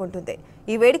జరుపుకుంటుంది.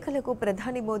 ఈ వేడుకలకు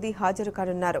ప్రధాని మోదీ హాజరు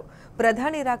కానున్నారు.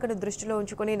 ప్రధాని రాకను దృష్టిలో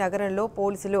ఉంచుకుని నగరంలో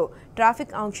పోలీసులు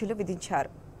ట్రాఫిక్ ఆంక్షలు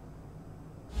విధించారు.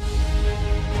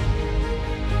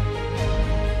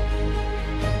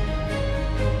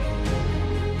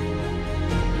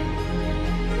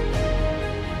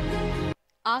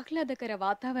 ఆహ్లాదకర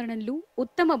వాతావరణంలో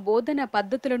ఉత్తమ బోధన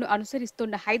పద్ధతులను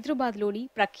అనుసరిస్తున్న హైదరాబాద్లోని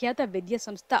ప్రఖ్యాత విద్యా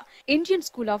సంస్థ Indian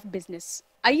school of business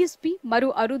ISB మరో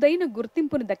అరుదైన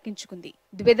గుర్తింపును దక్కించుకుంది.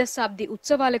 ద్విదశాబ్ది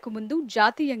ఉత్సవాలకు ముందు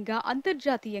జాతీయంగా,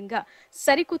 అంతర్జాతీయంగా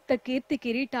సరికొత్త కీర్తి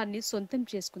కిరీటాన్ని సొంతం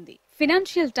చేసుకుంది.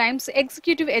 Financial times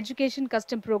executive education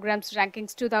custom programmes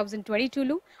rankings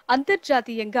 2022లో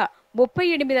అంతర్జాతీయంగా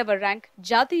 38వ ర్యాంక్,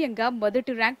 జాతీయంగా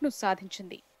మొదటి ర్యాంక్ను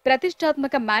సాధించింది.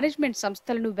 ప్రతిష్టాత్మక మేనేజ్మెంట్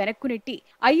సంస్థలను వెనక్కునెట్టి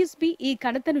ఐఎస్బీ ఈ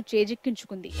ఘనతను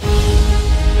చేజిక్కించుకుంది.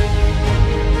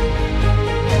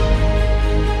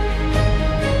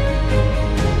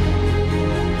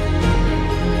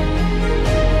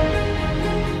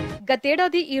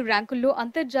 గతేడాది ఈ ర్యాంకుల్లో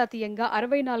అంతర్జాతీయంగా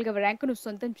 64వ ర్యాంకును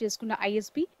సొంతం చేసుకున్న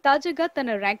ఐఎస్బీ తాజాగా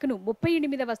తన ర్యాంకును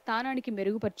 38వ స్థానానికి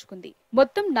మెరుగుపరుచుకుంది.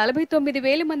 మొత్తం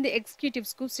 49,000 మంది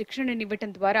ఎగ్జిక్యూటివ్స్ కు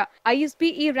శిక్షణనివ్వటం ద్వారా ఐఎస్బీ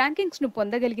ఈ ర్యాంకింగ్స్ ను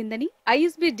పొందగలిగిందని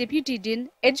ISB deputy Deen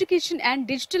education and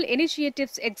digital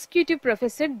initiatives executive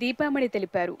professor దీపామణి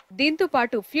తెలిపారు. దీంతో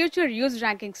పాటు ఫ్యూచర్ యూజ్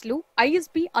ర్యాంకింగ్స్ లో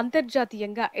ఐఎస్బీ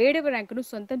అంతర్జాతీయంగా 7వ ర్యాంకును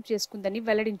సొంతం చేసుకుందని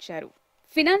వెల్లడించారు.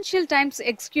 Financial times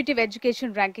executive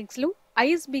education rankings లో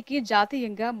ఐఎస్బీకి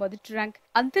జాతీయంగా మొదటి ర్యాంక్,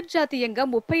 అంతర్జాతీయంగా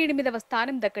 38వ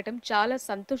స్థానం దక్కడం చాలా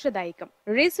సంతోషదాయకం.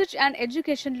 రీసెర్చ్ అండ్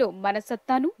ఎడ్యుకేషన్ లో మన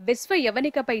సత్తాను విశ్వ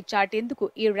యవనికపై చాటేందుకు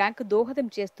ఈ ర్యాంక్ దోహదం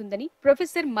చేస్తుందని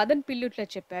ప్రొఫెసర్ మదన్ పిల్లుట్ల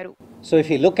చెప్పారు. So if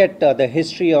you look at the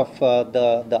history of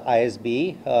the ISB,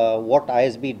 what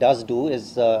ISB does do is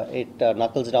it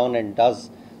knuckles down and does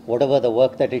whatever the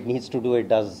work that it needs to do. It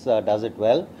does it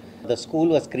well. The school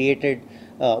was created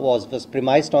was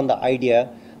premised on the idea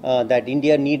that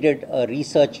India needed a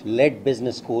research-led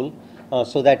business school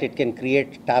so that it can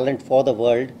create talent for the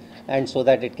world and so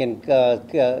that it can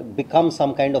become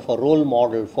some kind of a role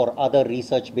model for other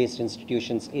research-based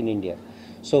institutions in India.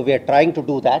 So we are trying to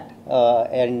do that,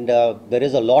 and there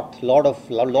is a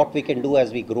lot we can do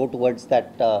as we grow towards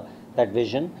that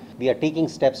vision. We are taking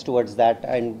steps towards that,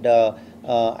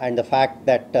 and the fact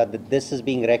that this is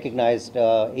being recognized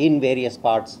in various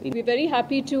parts. We're very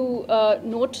happy to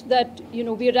note that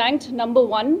we ranked number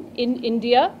 1 in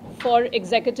India for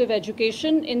executive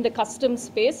education in the custom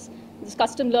space, this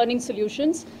custom learning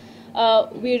solutions.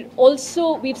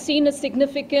 We've seen a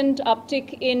significant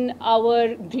uptick in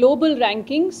our global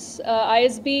rankings.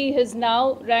 ISB has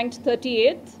now ranked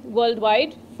 38th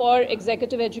worldwide for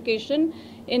executive education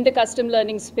in the custom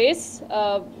learning space.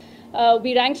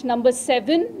 We ranked number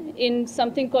 7 in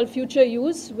something called future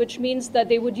use, which means that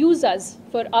they would use us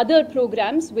for other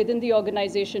programs within the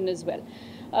organization as well.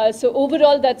 So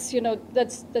overall, that's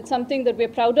something that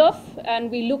we're proud of, and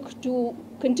we look to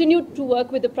continue to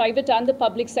work with the private and the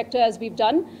public sector as we've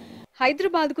done.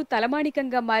 హైదరాబాద్కు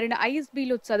తలమానికంగా మారిన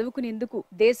ఐఎస్బీలో చదువుకునేందుకు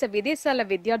దేశ విదేశాల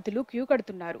విద్యార్థులు queue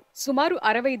కడుతున్నారు. సుమారు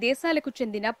 60 దేశాలకు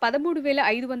చెందిన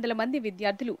 13,500 మంది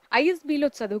విద్యార్థులు ఐఎస్బీలో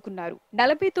చదువుకున్నారు.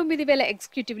 49,000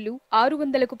 ఎగ్జిక్యూటివ్లు,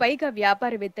 600కు పైగా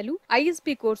వ్యాపారవేత్తలు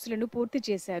ఐఎస్బీ కోర్సులను పూర్తి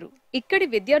చేశారు. ఇక్కడి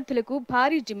విద్యార్థులకు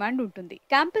భారీ డిమాండ్ ఉంటుంది.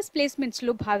 క్యాంపస్ ప్లేస్మెంట్స్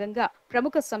లో భాగంగా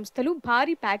ప్రముఖ సంస్థలు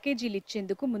భారీ ప్యాకేజీలు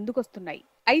ఇచ్చేందుకు ముందుకొస్తున్నాయి.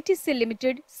 ITC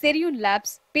limited, సెరియూన్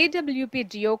labs, పేడబ్ల్యూపీ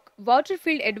డియోక్,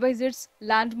 వాటర్ఫీల్డ్ advisors,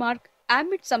 landmark,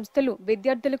 ఆమిట్ సంస్థలు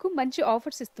విద్యార్థులకు మంచి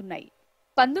ఆఫర్స్ ఇస్తున్నాయి.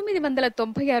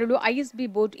 1996లో ఐఎస్బీ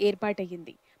బోర్డు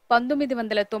ఏర్పాటయ్యింది.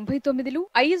 1999లో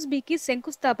ఐఎస్బీకి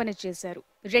శంకుస్థాపన చేశారు.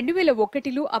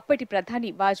 2001లో అప్పటి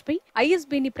ప్రధాని వాజ్పేయి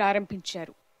ఐఎస్బీని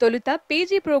ప్రారంభించారు. తొలుత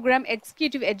పీజీ ప్రోగ్రామ్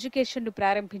ఎగ్జిక్యూటివ్ ఎడ్యుకేషన్ ను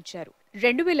ప్రారంభించారు.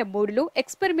 2003లో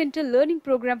ఎక్స్పెరిమెంటల్ లెర్నింగ్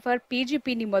ప్రోగ్రామ్ ఫర్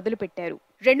పీజీపీని మొదలుపెట్టారు.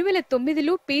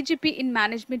 2009లో PGP in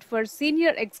management for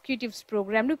senior executives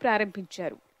programme ను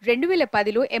ప్రారంభించారు.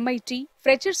 2010లో ఎంఐటీ,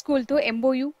 ఫ్రెచర్ స్కూల్ తో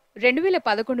ఎంఓయూ,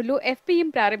 2011లో ఎఫ్పీఎం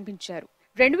ప్రారంభించారు.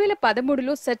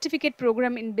 2013లో certificate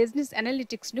programme in business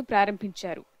analytics ను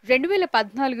ప్రారంభించారు.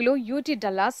 2014లో యూటీ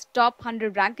డల్లాస్ టాప్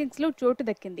 100 ర్యాంకింగ్స్ లో చోటు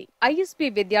దక్కింది. ఐఎస్బీ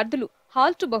విద్యార్థులు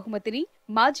హాల్ట్ బహుమతిని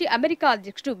మాజీ అమెరికా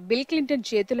అధ్యక్షుడు బిల్ క్లింటన్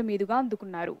చేతుల మీదుగా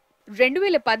అందుకున్నారు.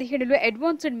 2017లో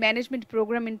advanced management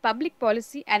programme in public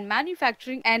policy and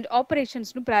manufacturing and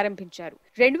operations ను ప్రారంభించారు.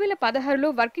 2016లో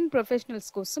వర్కింగ్ ప్రొఫెషనల్స్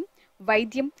కోసం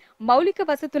వైద్యం, మౌలిక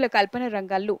వసతుల కల్పన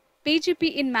రంగాల్లో పీజీపీ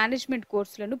ఇన్ మేనేజ్మెంట్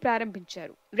కోర్సులను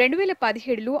ప్రారంభించారు.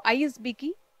 2017లో ఐఎస్బీకి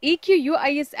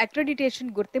ఈక్యూయుఐఎస్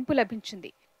అక్రెడిటేషన్ గుర్తింపు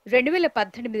లభించింది.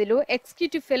 2018లో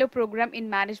executive fellow programme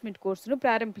in management కోర్సును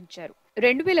ప్రారంభించారు.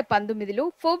 2019లో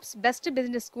Forbes best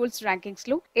business schools rankings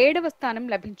లో 7వ స్థానం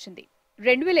లభించింది.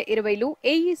 2020లో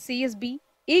ఏఈసిఎస్బి,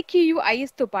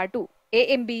 ఈక్యూయుఐఎస్ తో పాటు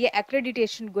ఏఎంబీఏ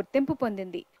అక్రెడిటేషన్ గుర్తింపు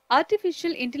పొందింది.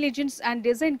 Artificial intelligence and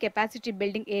design capacity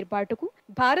building ఏర్పాటుకు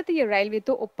భారతీయ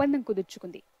రైల్వేతో ఒప్పందం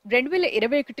కుదుర్చుకుంది.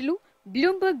 2021లో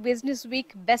Bloomberg business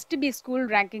week best B school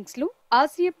rankings లో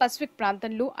ఆసియా పసిఫిక్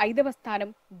ప్రాంతంలో 5వ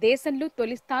స్థానం, దేశంలో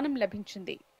తొలి స్థానం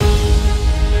లభించింది.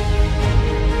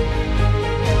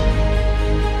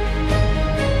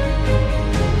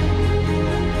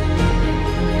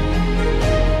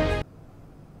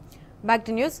 Back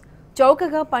to news.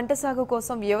 చౌకగా పంట సాగు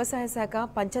కోసం వ్యవసాయ శాఖ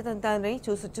పంచతంత్రాన్ని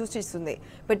సూచిస్తుంది.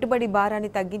 పెట్టుబడి భారాన్ని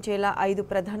తగ్గించేలా 5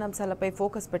 ప్రధాన అంశాలపై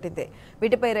ఫోకస్ పెట్టింది.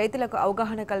 వీటిపై రైతులకు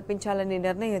అవగాహన కల్పించాలని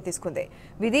నిర్ణయం తీసుకుంది.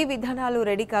 విధి విధానాలు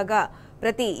రెడీ కాగా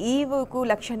ప్రతి ఈవోకు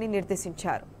లక్ష్యాన్ని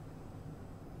నిర్దేశించారు.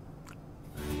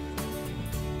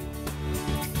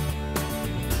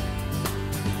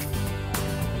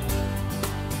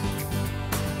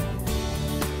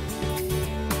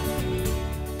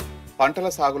 పంటల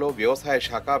సాగులో వ్యవసాయ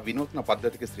శాఖ వినూత్న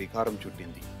పద్ధతికి శ్రీకారం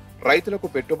చుట్టింది. రైతులకు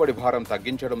పెట్టుబడి భారం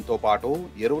తగ్గించడంతో పాటు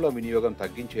ఎరువుల వినియోగం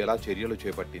తగ్గించేలా చర్యలు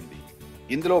చేపట్టింది.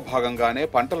 ఇందులో భాగంగానే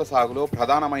పంటల సాగులో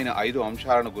ప్రధానమైన 5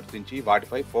 అంశాలను గుర్తించి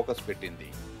వాటిపై ఫోకస్ పెట్టింది.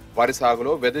 వరి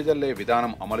సాగులో వెదజల్లే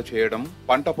విధానం అమలు చేయడం,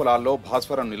 పంట పొలాల్లో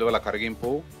భాస్వరం నిల్వల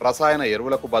కరిగింపు, రసాయన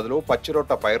ఎరువులకు బదులు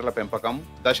పచ్చిరొట్ట పైర్ల పెంపకం,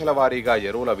 దశల వారీగా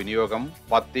ఎరువుల వినియోగం,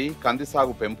 పత్తి, కంది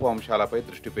సాగు పెంపు అంశాలపై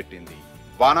దృష్టి పెట్టింది.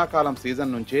 వానాకాలం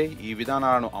సీజన్ నుంచే ఈ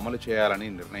విధానాలను అమలు చేయాలని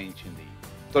నిర్ణయించింది.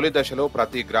 తొలి దశలో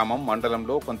ప్రతి గ్రామం,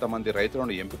 మండలంలో కొంతమంది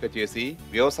రైతులను ఎంపిక చేసి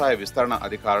వ్యవసాయ విస్తరణ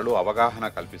అధికారులు అవగాహన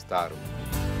కల్పిస్తారు.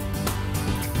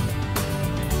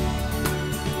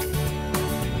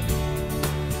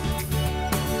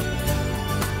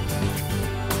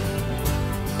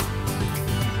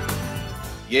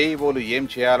 ఏఈఓలు ఏం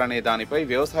చేయాలనే దానిపై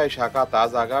వ్యవసాయ శాఖ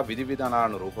తాజాగా విధి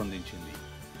విధానాలను రూపొందించింది.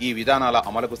 ఈ విధానాల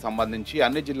అమలుకు సంబంధించి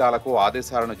అన్ని జిల్లాలకు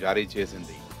ఆదేశాలను జారీ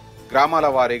చేసింది. గ్రామాల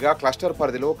వారీగా క్లస్టర్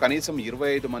పరిధిలో కనీసం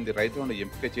 25 మంది రైతులను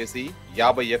ఎంపిక చేసి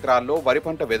 50 ఎకరాల్లో వరి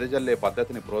పంట వెదజల్లే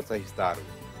పద్ధతిని ప్రోత్సహిస్తారు.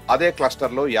 అదే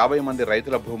క్లస్టర్లో 50 మంది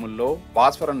రైతుల భూముల్లో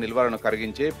భాస్వరం నిల్వలను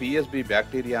కరిగించే పిఎస్బి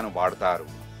బ్యాక్టీరియాను వాడతారు.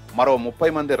 మరో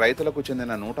 30 మంది రైతులకు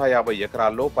చెందిన 150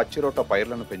 ఎకరాల్లో పచ్చిరొట్ట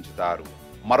పైర్లను పెంచుతారు.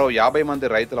 మరో 50 మంది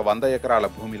రైతుల 100 ఎకరాల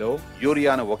భూమిలో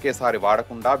యూరియాను ఒకేసారి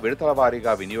వాడకుండా విడతల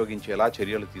వారీగా వినియోగించేలా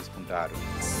చర్యలు తీసుకుంటారు.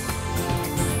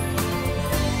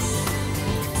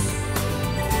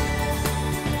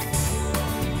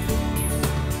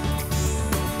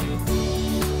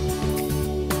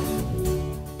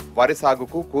 వరి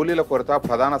సాగుకు కూలీల కొరత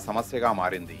ప్రధాన సమస్యగా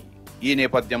మారింది. ఈ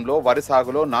నేపథ్యంలో వరి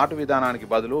సాగులో నాటు విధానానికి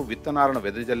బదులు విత్తనాలను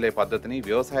వెదజల్లే పద్ధతిని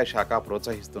వ్యవసాయ శాఖ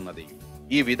ప్రోత్సహిస్తున్నది.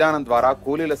 ఈ విధానం ద్వారా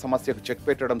కూలీల సమస్యకు చెక్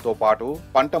పెట్టడంతో పాటు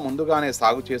పంట ముందుగానే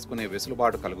సాగు చేసుకునే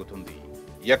వెసులుబాటు కలుగుతుంది.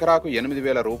 ఎకరాకు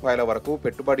 8,000 రూపాయల వరకు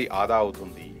పెట్టుబడి ఆదా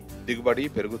అవుతుంది. దిగుబడి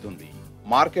పెరుగుతుంది.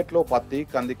 మార్కెట్లో పత్తి,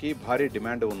 కందికి భారీ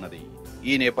డిమాండ్ ఉన్నది.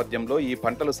 ఈ నేపథ్యంలో ఈ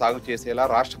పంటలు సాగు చేసేలా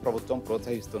రాష్ట్ర ప్రభుత్వం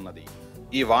ప్రోత్సహిస్తున్నది.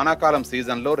 ఈ వానాకాలం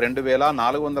సీజన్లో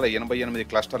 2,488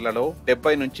 క్లస్టర్లలో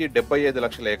 70 నుంచి 75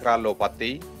 లక్షల ఎకరాల్లో పత్తి,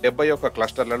 71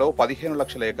 క్లస్టర్లలో 15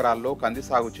 లక్షల ఎకరాల్లో కంది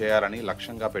సాగు చేయాలని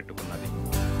లక్ష్యంగా పెట్టుకున్నది.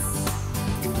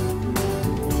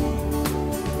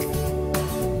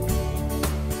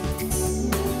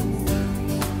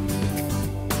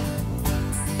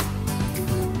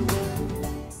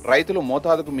 రైతులు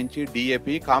మోతాదుకు మించి DAP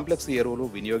కాంప్లెక్స్ ఎరువులు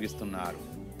వినియోగిస్తున్నారు.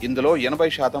 ఇందులో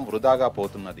 80% వృధాగా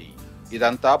పోతున్నది.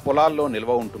 ఇదంతా పొలాల్లో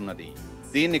నిల్వ ఉంటున్నది.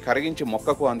 దీన్ని కరిగించి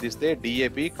మొక్కకు అందిస్తే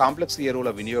DAP కాంప్లెక్స్ ఎరువుల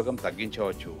వినియోగం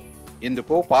తగ్గించవచ్చు.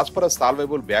 ఇందుకు ఫాస్ఫరస్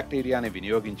సాల్వబుల్ బ్యాక్టీరియాని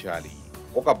వినియోగించాలి.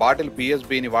 ఒక బాటిల్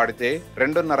PSBని వాడితే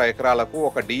 2.5 ఎకరాలకు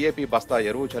ఒక DAP బస్తా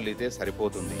ఎరువు చల్లితే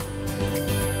సరిపోతుంది.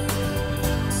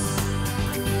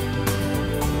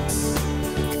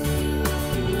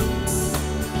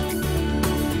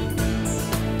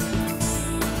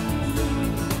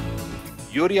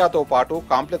 యూరియాతో పాటు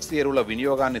కాంప్లెక్స్ ఎరువుల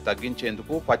వినియోగాన్ని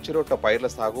తగ్గించేందుకు పచ్చిరొట్ట పైర్ల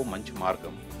సాగు మంచి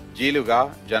మార్గం. జీలుగా,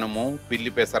 జనుము,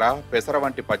 పిల్లి పెసర, పెసర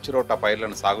వంటి పచ్చిరొట్ట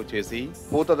పైర్లను సాగు చేసి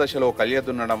పూత దశలో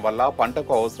కలియదున్నడం వల్ల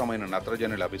పంటకు అవసరమైన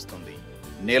నత్రజని లభిస్తుంది.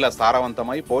 నేల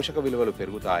సారవంతమై పోషక విలువలు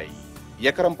పెరుగుతాయి.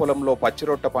 ఎకరం పొలంలో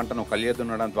పచ్చిరొట్ట పంటను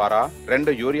కలియదున్నడం ద్వారా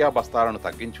 2 యూరియా బస్తాలను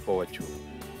తగ్గించుకోవచ్చు.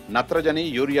 నత్రజని,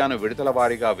 యూరియాను విడతల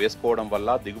వారీగా వేసుకోవడం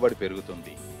వల్ల దిగుబడి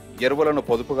పెరుగుతుంది. ఎరువులను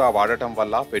పొదుపుగా వాడటం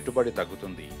వల్ల పెట్టుబడి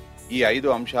తగ్గుతుంది. ఈ 5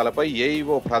 అంశాలపై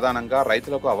AEO ప్రధానంగా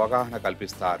రైతులకు అవగాహన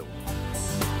కల్పిస్తారు.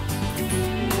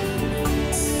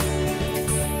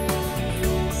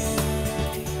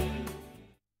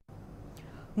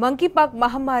 మంకీపాక్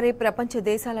మహమ్మారి ప్రపంచ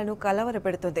దేశాలను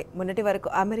కలవరపెడుతుంది. మొన్నటి వరకు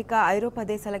అమెరికా, ఐరోపా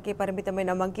దేశాలకే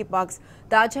పరిమితమైన మంకీపాక్స్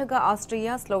తాజాగా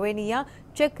ఆస్ట్రియా, స్లోవేనియా,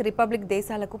 చెక్ రిపబ్లిక్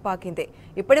దేశాలకు పాకింది.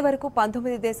 ఇప్పటి వరకు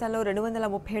 19 దేశాల్లో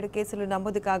 237 కేసులు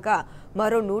నమోదు కాగా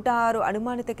మరో 106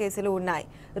 అనుమానిత కేసులు ఉన్నాయి.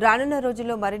 రానున్న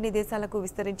రోజుల్లో మరిన్ని దేశాలకు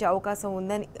విస్తరించే అవకాశం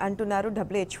ఉందని అంటున్నారు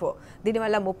WHO.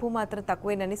 దీనివల్ల ముప్పు మాత్రం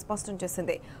తక్కువేనని స్పష్టం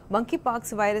చేసింది.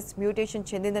 మంకీపాక్స్ వైరస్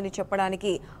మ్యూటేషన్ చెందిందని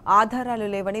చెప్పడానికి ఆధారాలు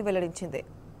లేవని వెల్లడించింది.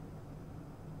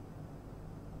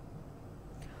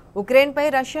 ఉక్రెయిన్పై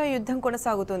రష్యా యుద్ధం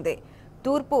కొనసాగుతుంది.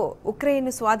 తూర్పు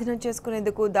ఉక్రెయిన్ను స్వాధీనం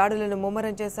చేసుకునేందుకు దాడులను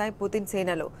ముమ్మరం చేశాయి పుతిన్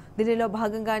సేనలు. దీనిలో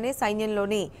భాగంగానే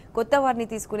సైన్యంలోని కొత్త వారిని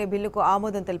తీసుకునే బిల్లుకు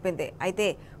ఆమోదం తెలిపింది. అయితే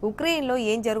ఉక్రెయిన్లో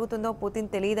ఏం జరుగుతుందో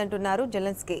పుతిన్ తెలియదంటున్నారు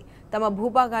జెలెన్స్కీ. తమ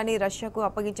భూభాగాన్ని రష్యాకు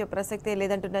అప్పగించే ప్రసక్తే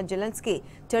లేదంటున్న జెలెన్స్కీ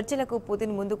చర్చలకు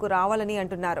పుతిన్ ముందుకు రావాలని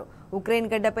అంటున్నారు.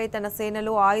 ఉక్రెయిన్ గడ్డపై తన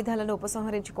సేనలు ఆయుధాలను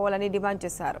ఉపసంహరించుకోవాలని డిమాండ్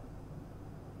చేశారు.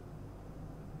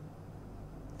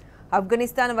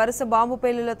 ఆఫ్ఘనిస్తాన్ వరుస బాంబు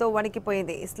పేలులతో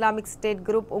వణికిపోయింది. ఇస్లామిక్ స్టేట్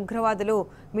గ్రూప్ ఉగ్రవాదులు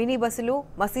మినీ బస్సులు,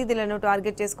 మసీదులను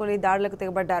టార్గెట్ చేసుకుని దాడులకు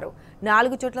తెగబడ్డారు.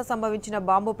 4 చోట్ల సంభవించిన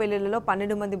బాంబు పేలులలో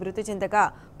 12 మంది మృతి చెందగా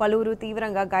పలువురు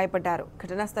తీవ్రంగా గాయపడ్డారు.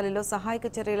 ఘటనా స్థలిలో సహాయక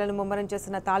చర్యలను ముమ్మరం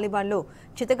చేసిన తాలిబాన్లు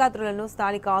క్షతగాత్రులను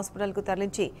స్థానిక హాస్పిటల్కు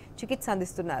తరలించి చికిత్స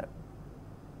అందిస్తున్నారు.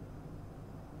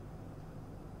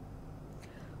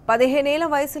 15 ఏళ్ల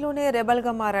వయసులోనే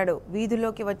రెబల్గా మారాడు.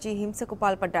 వీధుల్లోకి వచ్చి హింసకు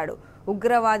పాల్పడ్డాడు.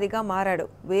 ఉగ్రవాదిగా మారాడు.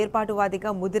 వేర్పాటువాదిగా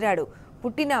ముదిరాడు.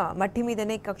 పుట్టిన మట్టి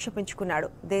మీదనే కక్ష పెంచుకున్నాడు.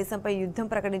 దేశంపై యుద్ధం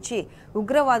ప్రకటించి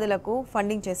ఉగ్రవాదులకు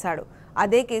ఫండింగ్ చేశాడు.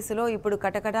 అదే కేసులో ఇప్పుడు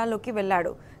కటకటాల్లోకి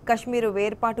వెళ్లాడు. కశ్మీరు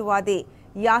వేర్పాటువాది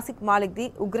యాసిన్ మాలిక్ది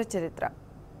ఉగ్ర చరిత్ర.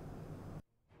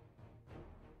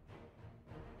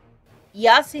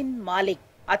 యాసిన్ మాలిక్,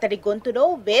 అతడి గొంతులో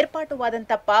వేర్పాటువాదం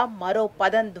తప్ప మరో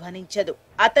పదం ధ్వనించదు.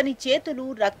 అతని చేతులు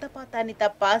రక్తపాతాన్ని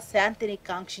తప్ప శాంతిని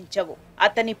కాంక్షించవు.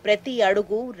 అతని ప్రతి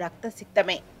అడుగు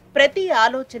రక్తసిక్తమే. ప్రతి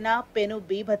ఆలోచన పెను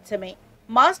బీభత్సమే.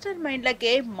 Master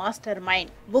మైండ్లకే master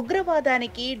mind.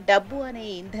 ఉగ్రవాదానికి డబ్బు అనే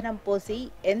ఇంధనం పోసి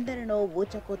ఎందరినో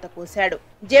ఊచకోత కోశాడు.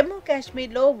 జమ్మూ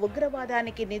కాశ్మీర్లో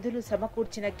ఉగ్రవాదానికి నిధులు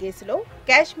సమకూర్చిన కేసులో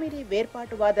కాశ్మీరీ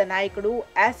వేర్పాటువాద నాయకుడు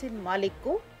యాసిన్ మాలిక్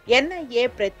కు NIA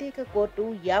ప్రత్యేక కోర్టు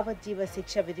యావజ్జీవ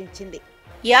శిక్ష విధించింది.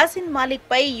 యాసిన్ మాలిక్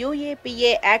పై UAPA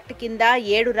యాక్ట్ కింద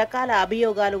 7 రకాల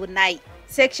అభియోగాలు ఉన్నాయి.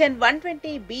 సెక్షన్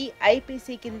 120B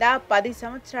IPC కింద 10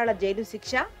 సంవత్సరాల జైలు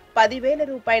శిక్ష, 10,000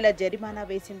 రూపాయల జరిమానా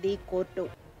వేసింది కోర్టు.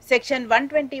 సెక్షన్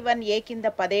 121A కింద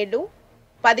 10 ఏళ్లు,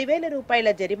 10,000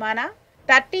 రూపాయల జరిమానా,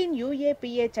 13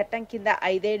 UAPA చట్టం కింద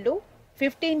 5 ఏళ్లు,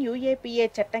 15 UAPA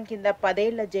చట్టం కింద 10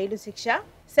 ఏళ్ల జైలు శిక్ష,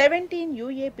 17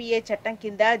 UAPA చట్టం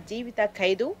కింద జీవిత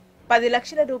ఖైదు, 10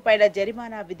 లక్షల రూపాయల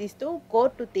జరిమానా విధిస్తూ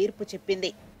కోర్టు తీర్పు చెప్పింది.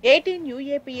 18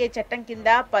 UAPA చట్టం కింద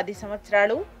 10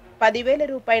 సంవత్సరాలు, 10,000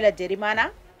 రూపాయల జరిమానా,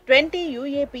 20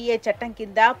 UAPA చట్టం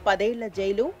కింద 10 ఏళ్ల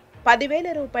జైలు,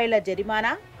 10,000 రూపాయల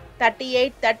జరిమానా,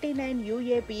 3839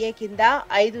 UAPA కింద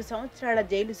 5 సంవత్సరాల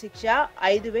జైలు శిక్ష,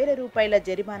 5,000 రూపాయల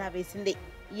జరిమానా వేసింది.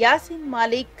 యాసిన్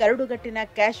మాలిక్ కరుడుగట్టిన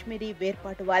కాశ్మీరీ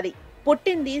వేర్పాటువాది.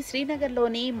 పుట్టింది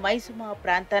శ్రీనగర్లోని మైసుమా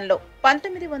ప్రాంతంలో.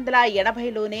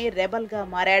 1980లోనే రెబల్గా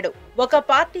మారాడు. ఒక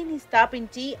పార్టీని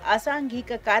స్థాపించి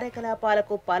అసాంఘిక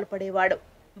కార్యకలాపాలకు పాల్పడేవాడు.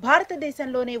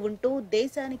 భారతదేశంలోనే ఉంటూ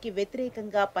దేశానికి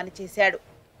వ్యతిరేకంగా పనిచేశాడు.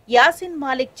 యాసిన్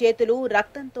మాలిక్ చేతులు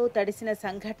రక్తంతో తడిసిన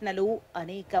సంఘటనలు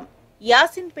అనేకం.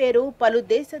 యాసిన్ పేరు పలు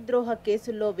దేశద్రోహ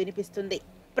కేసుల్లో వినిపిస్తుంది.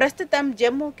 ప్రస్తుతం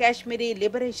Jammu Kashmiri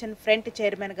liberation front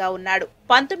chairman గా ఉన్నాడు.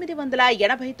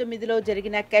 1989లో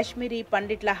జరిగిన కాశ్మీరీ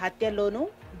పండిట్ల హత్యల్లోనూ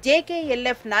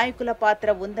JKLF నాయకుల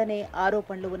పాత్ర ఉందనే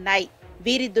ఆరోపణలు ఉన్నాయి.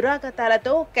 వీరి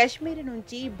దురాగతాలతో కాశ్మీర్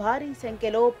నుంచి భారీ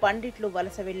సంఖ్యలో పండిట్లు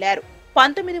వలస వెళ్లారు.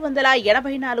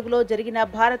 1984లో జరిగిన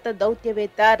భారత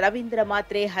దౌత్యవేత్త రవీంద్ర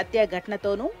మాత్రే హత్య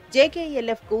ఘటనతోనూ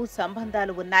JKLF కు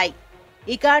సంబంధాలు ఉన్నాయి.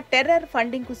 ఇక టెర్రర్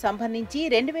ఫండింగ్ కు సంబంధించి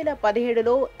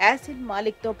 2017లో యాసిన్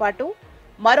మాలిక్ తో పాటు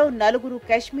మరో 4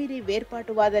 కాశ్మీరీ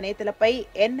వేర్పాటువాద నేతలపై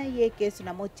NIA కేసు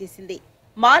నమోదు చేసింది.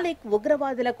 మాలిక్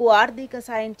ఉగ్రవాదులకు ఆర్థిక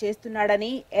సాయం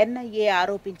చేస్తున్నాడని NIA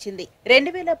ఆరోపించింది.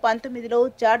 2019లో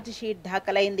ఛార్జ్ షీట్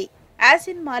దాఖలైంది.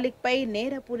 యాసిన్ మాలిక్ పై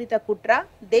నేరపూరిత కుట్ర,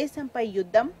 దేశంపై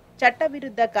యుద్ధం,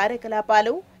 చట్టవిరుద్ధ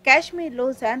కార్యకలాపాలు, కాశ్మీర్లో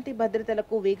శాంతి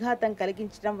భద్రతలకు విఘాతం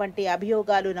కలిగించడం వంటి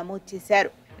అభియోగాలు నమోదు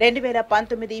చేశారు.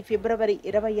 2019 ఫిబ్రవరి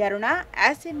 26న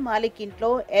యాసిన్ మాలిక్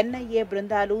ఇంట్లో NIA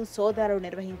బృందాలు సోదాలు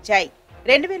నిర్వహించాయి.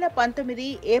 2019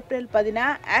 ఏప్రిల్ 10న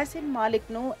యాసిన్ మాలిక్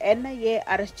ను NIA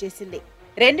అరెస్ట్ చేసింది.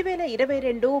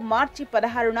 2022 మార్చి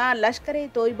 16న లష్కరే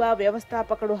తోయిబా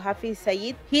వ్యవస్థాపకుడు హఫీజ్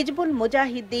సయీద్, హిజ్బుల్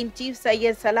ముజాహిద్దీన్ చీఫ్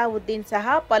సయ్యద్ సలావుద్దీన్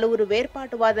సహా పలువురు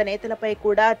వేర్పాటువాద నేతలపై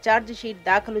కూడా ఛార్జ్ షీట్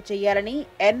దాఖలు చేయాలని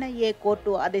NIA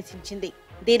కోర్టు ఆదేశించింది.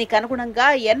 దీనికనుగుణంగా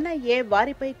NIA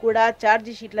వారిపై కూడా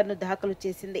ఛార్జ్ షీట్లను దాఖలు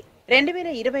చేసింది.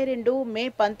 2022 మే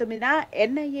 19న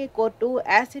NIA కోర్టు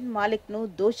యాసిన్ మాలిక్ ను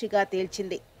దోషిగా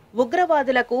తేల్చింది.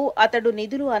 ఉగ్రవాదులకు అతడు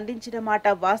నిధులు అందించిన మాట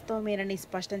వాస్తవమేనని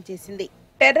స్పష్టం చేసింది.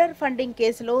 టెర్రర్ ఫండింగ్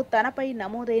కేసులో తనపై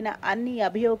నమోదైన అన్ని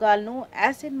అభియోగాలను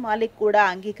యాసిన్ మాలిక్ కూడా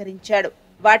అంగీకరించాడు.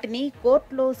 వాటిని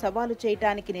కోర్టులో సవాలు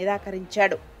చేయటానికి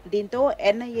నిరాకరించాడు. దీంతో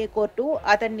NIA కోర్టు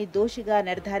అతన్ని దోషిగా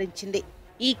నిర్ధారించింది.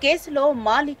 ఈ కేసులో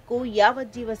మాలిక్ కు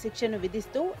యావజ్జీవ శిక్షను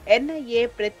విధిస్తూ NIA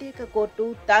ప్రత్యేక కోర్టు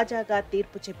తాజాగా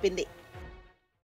తీర్పు చెప్పింది.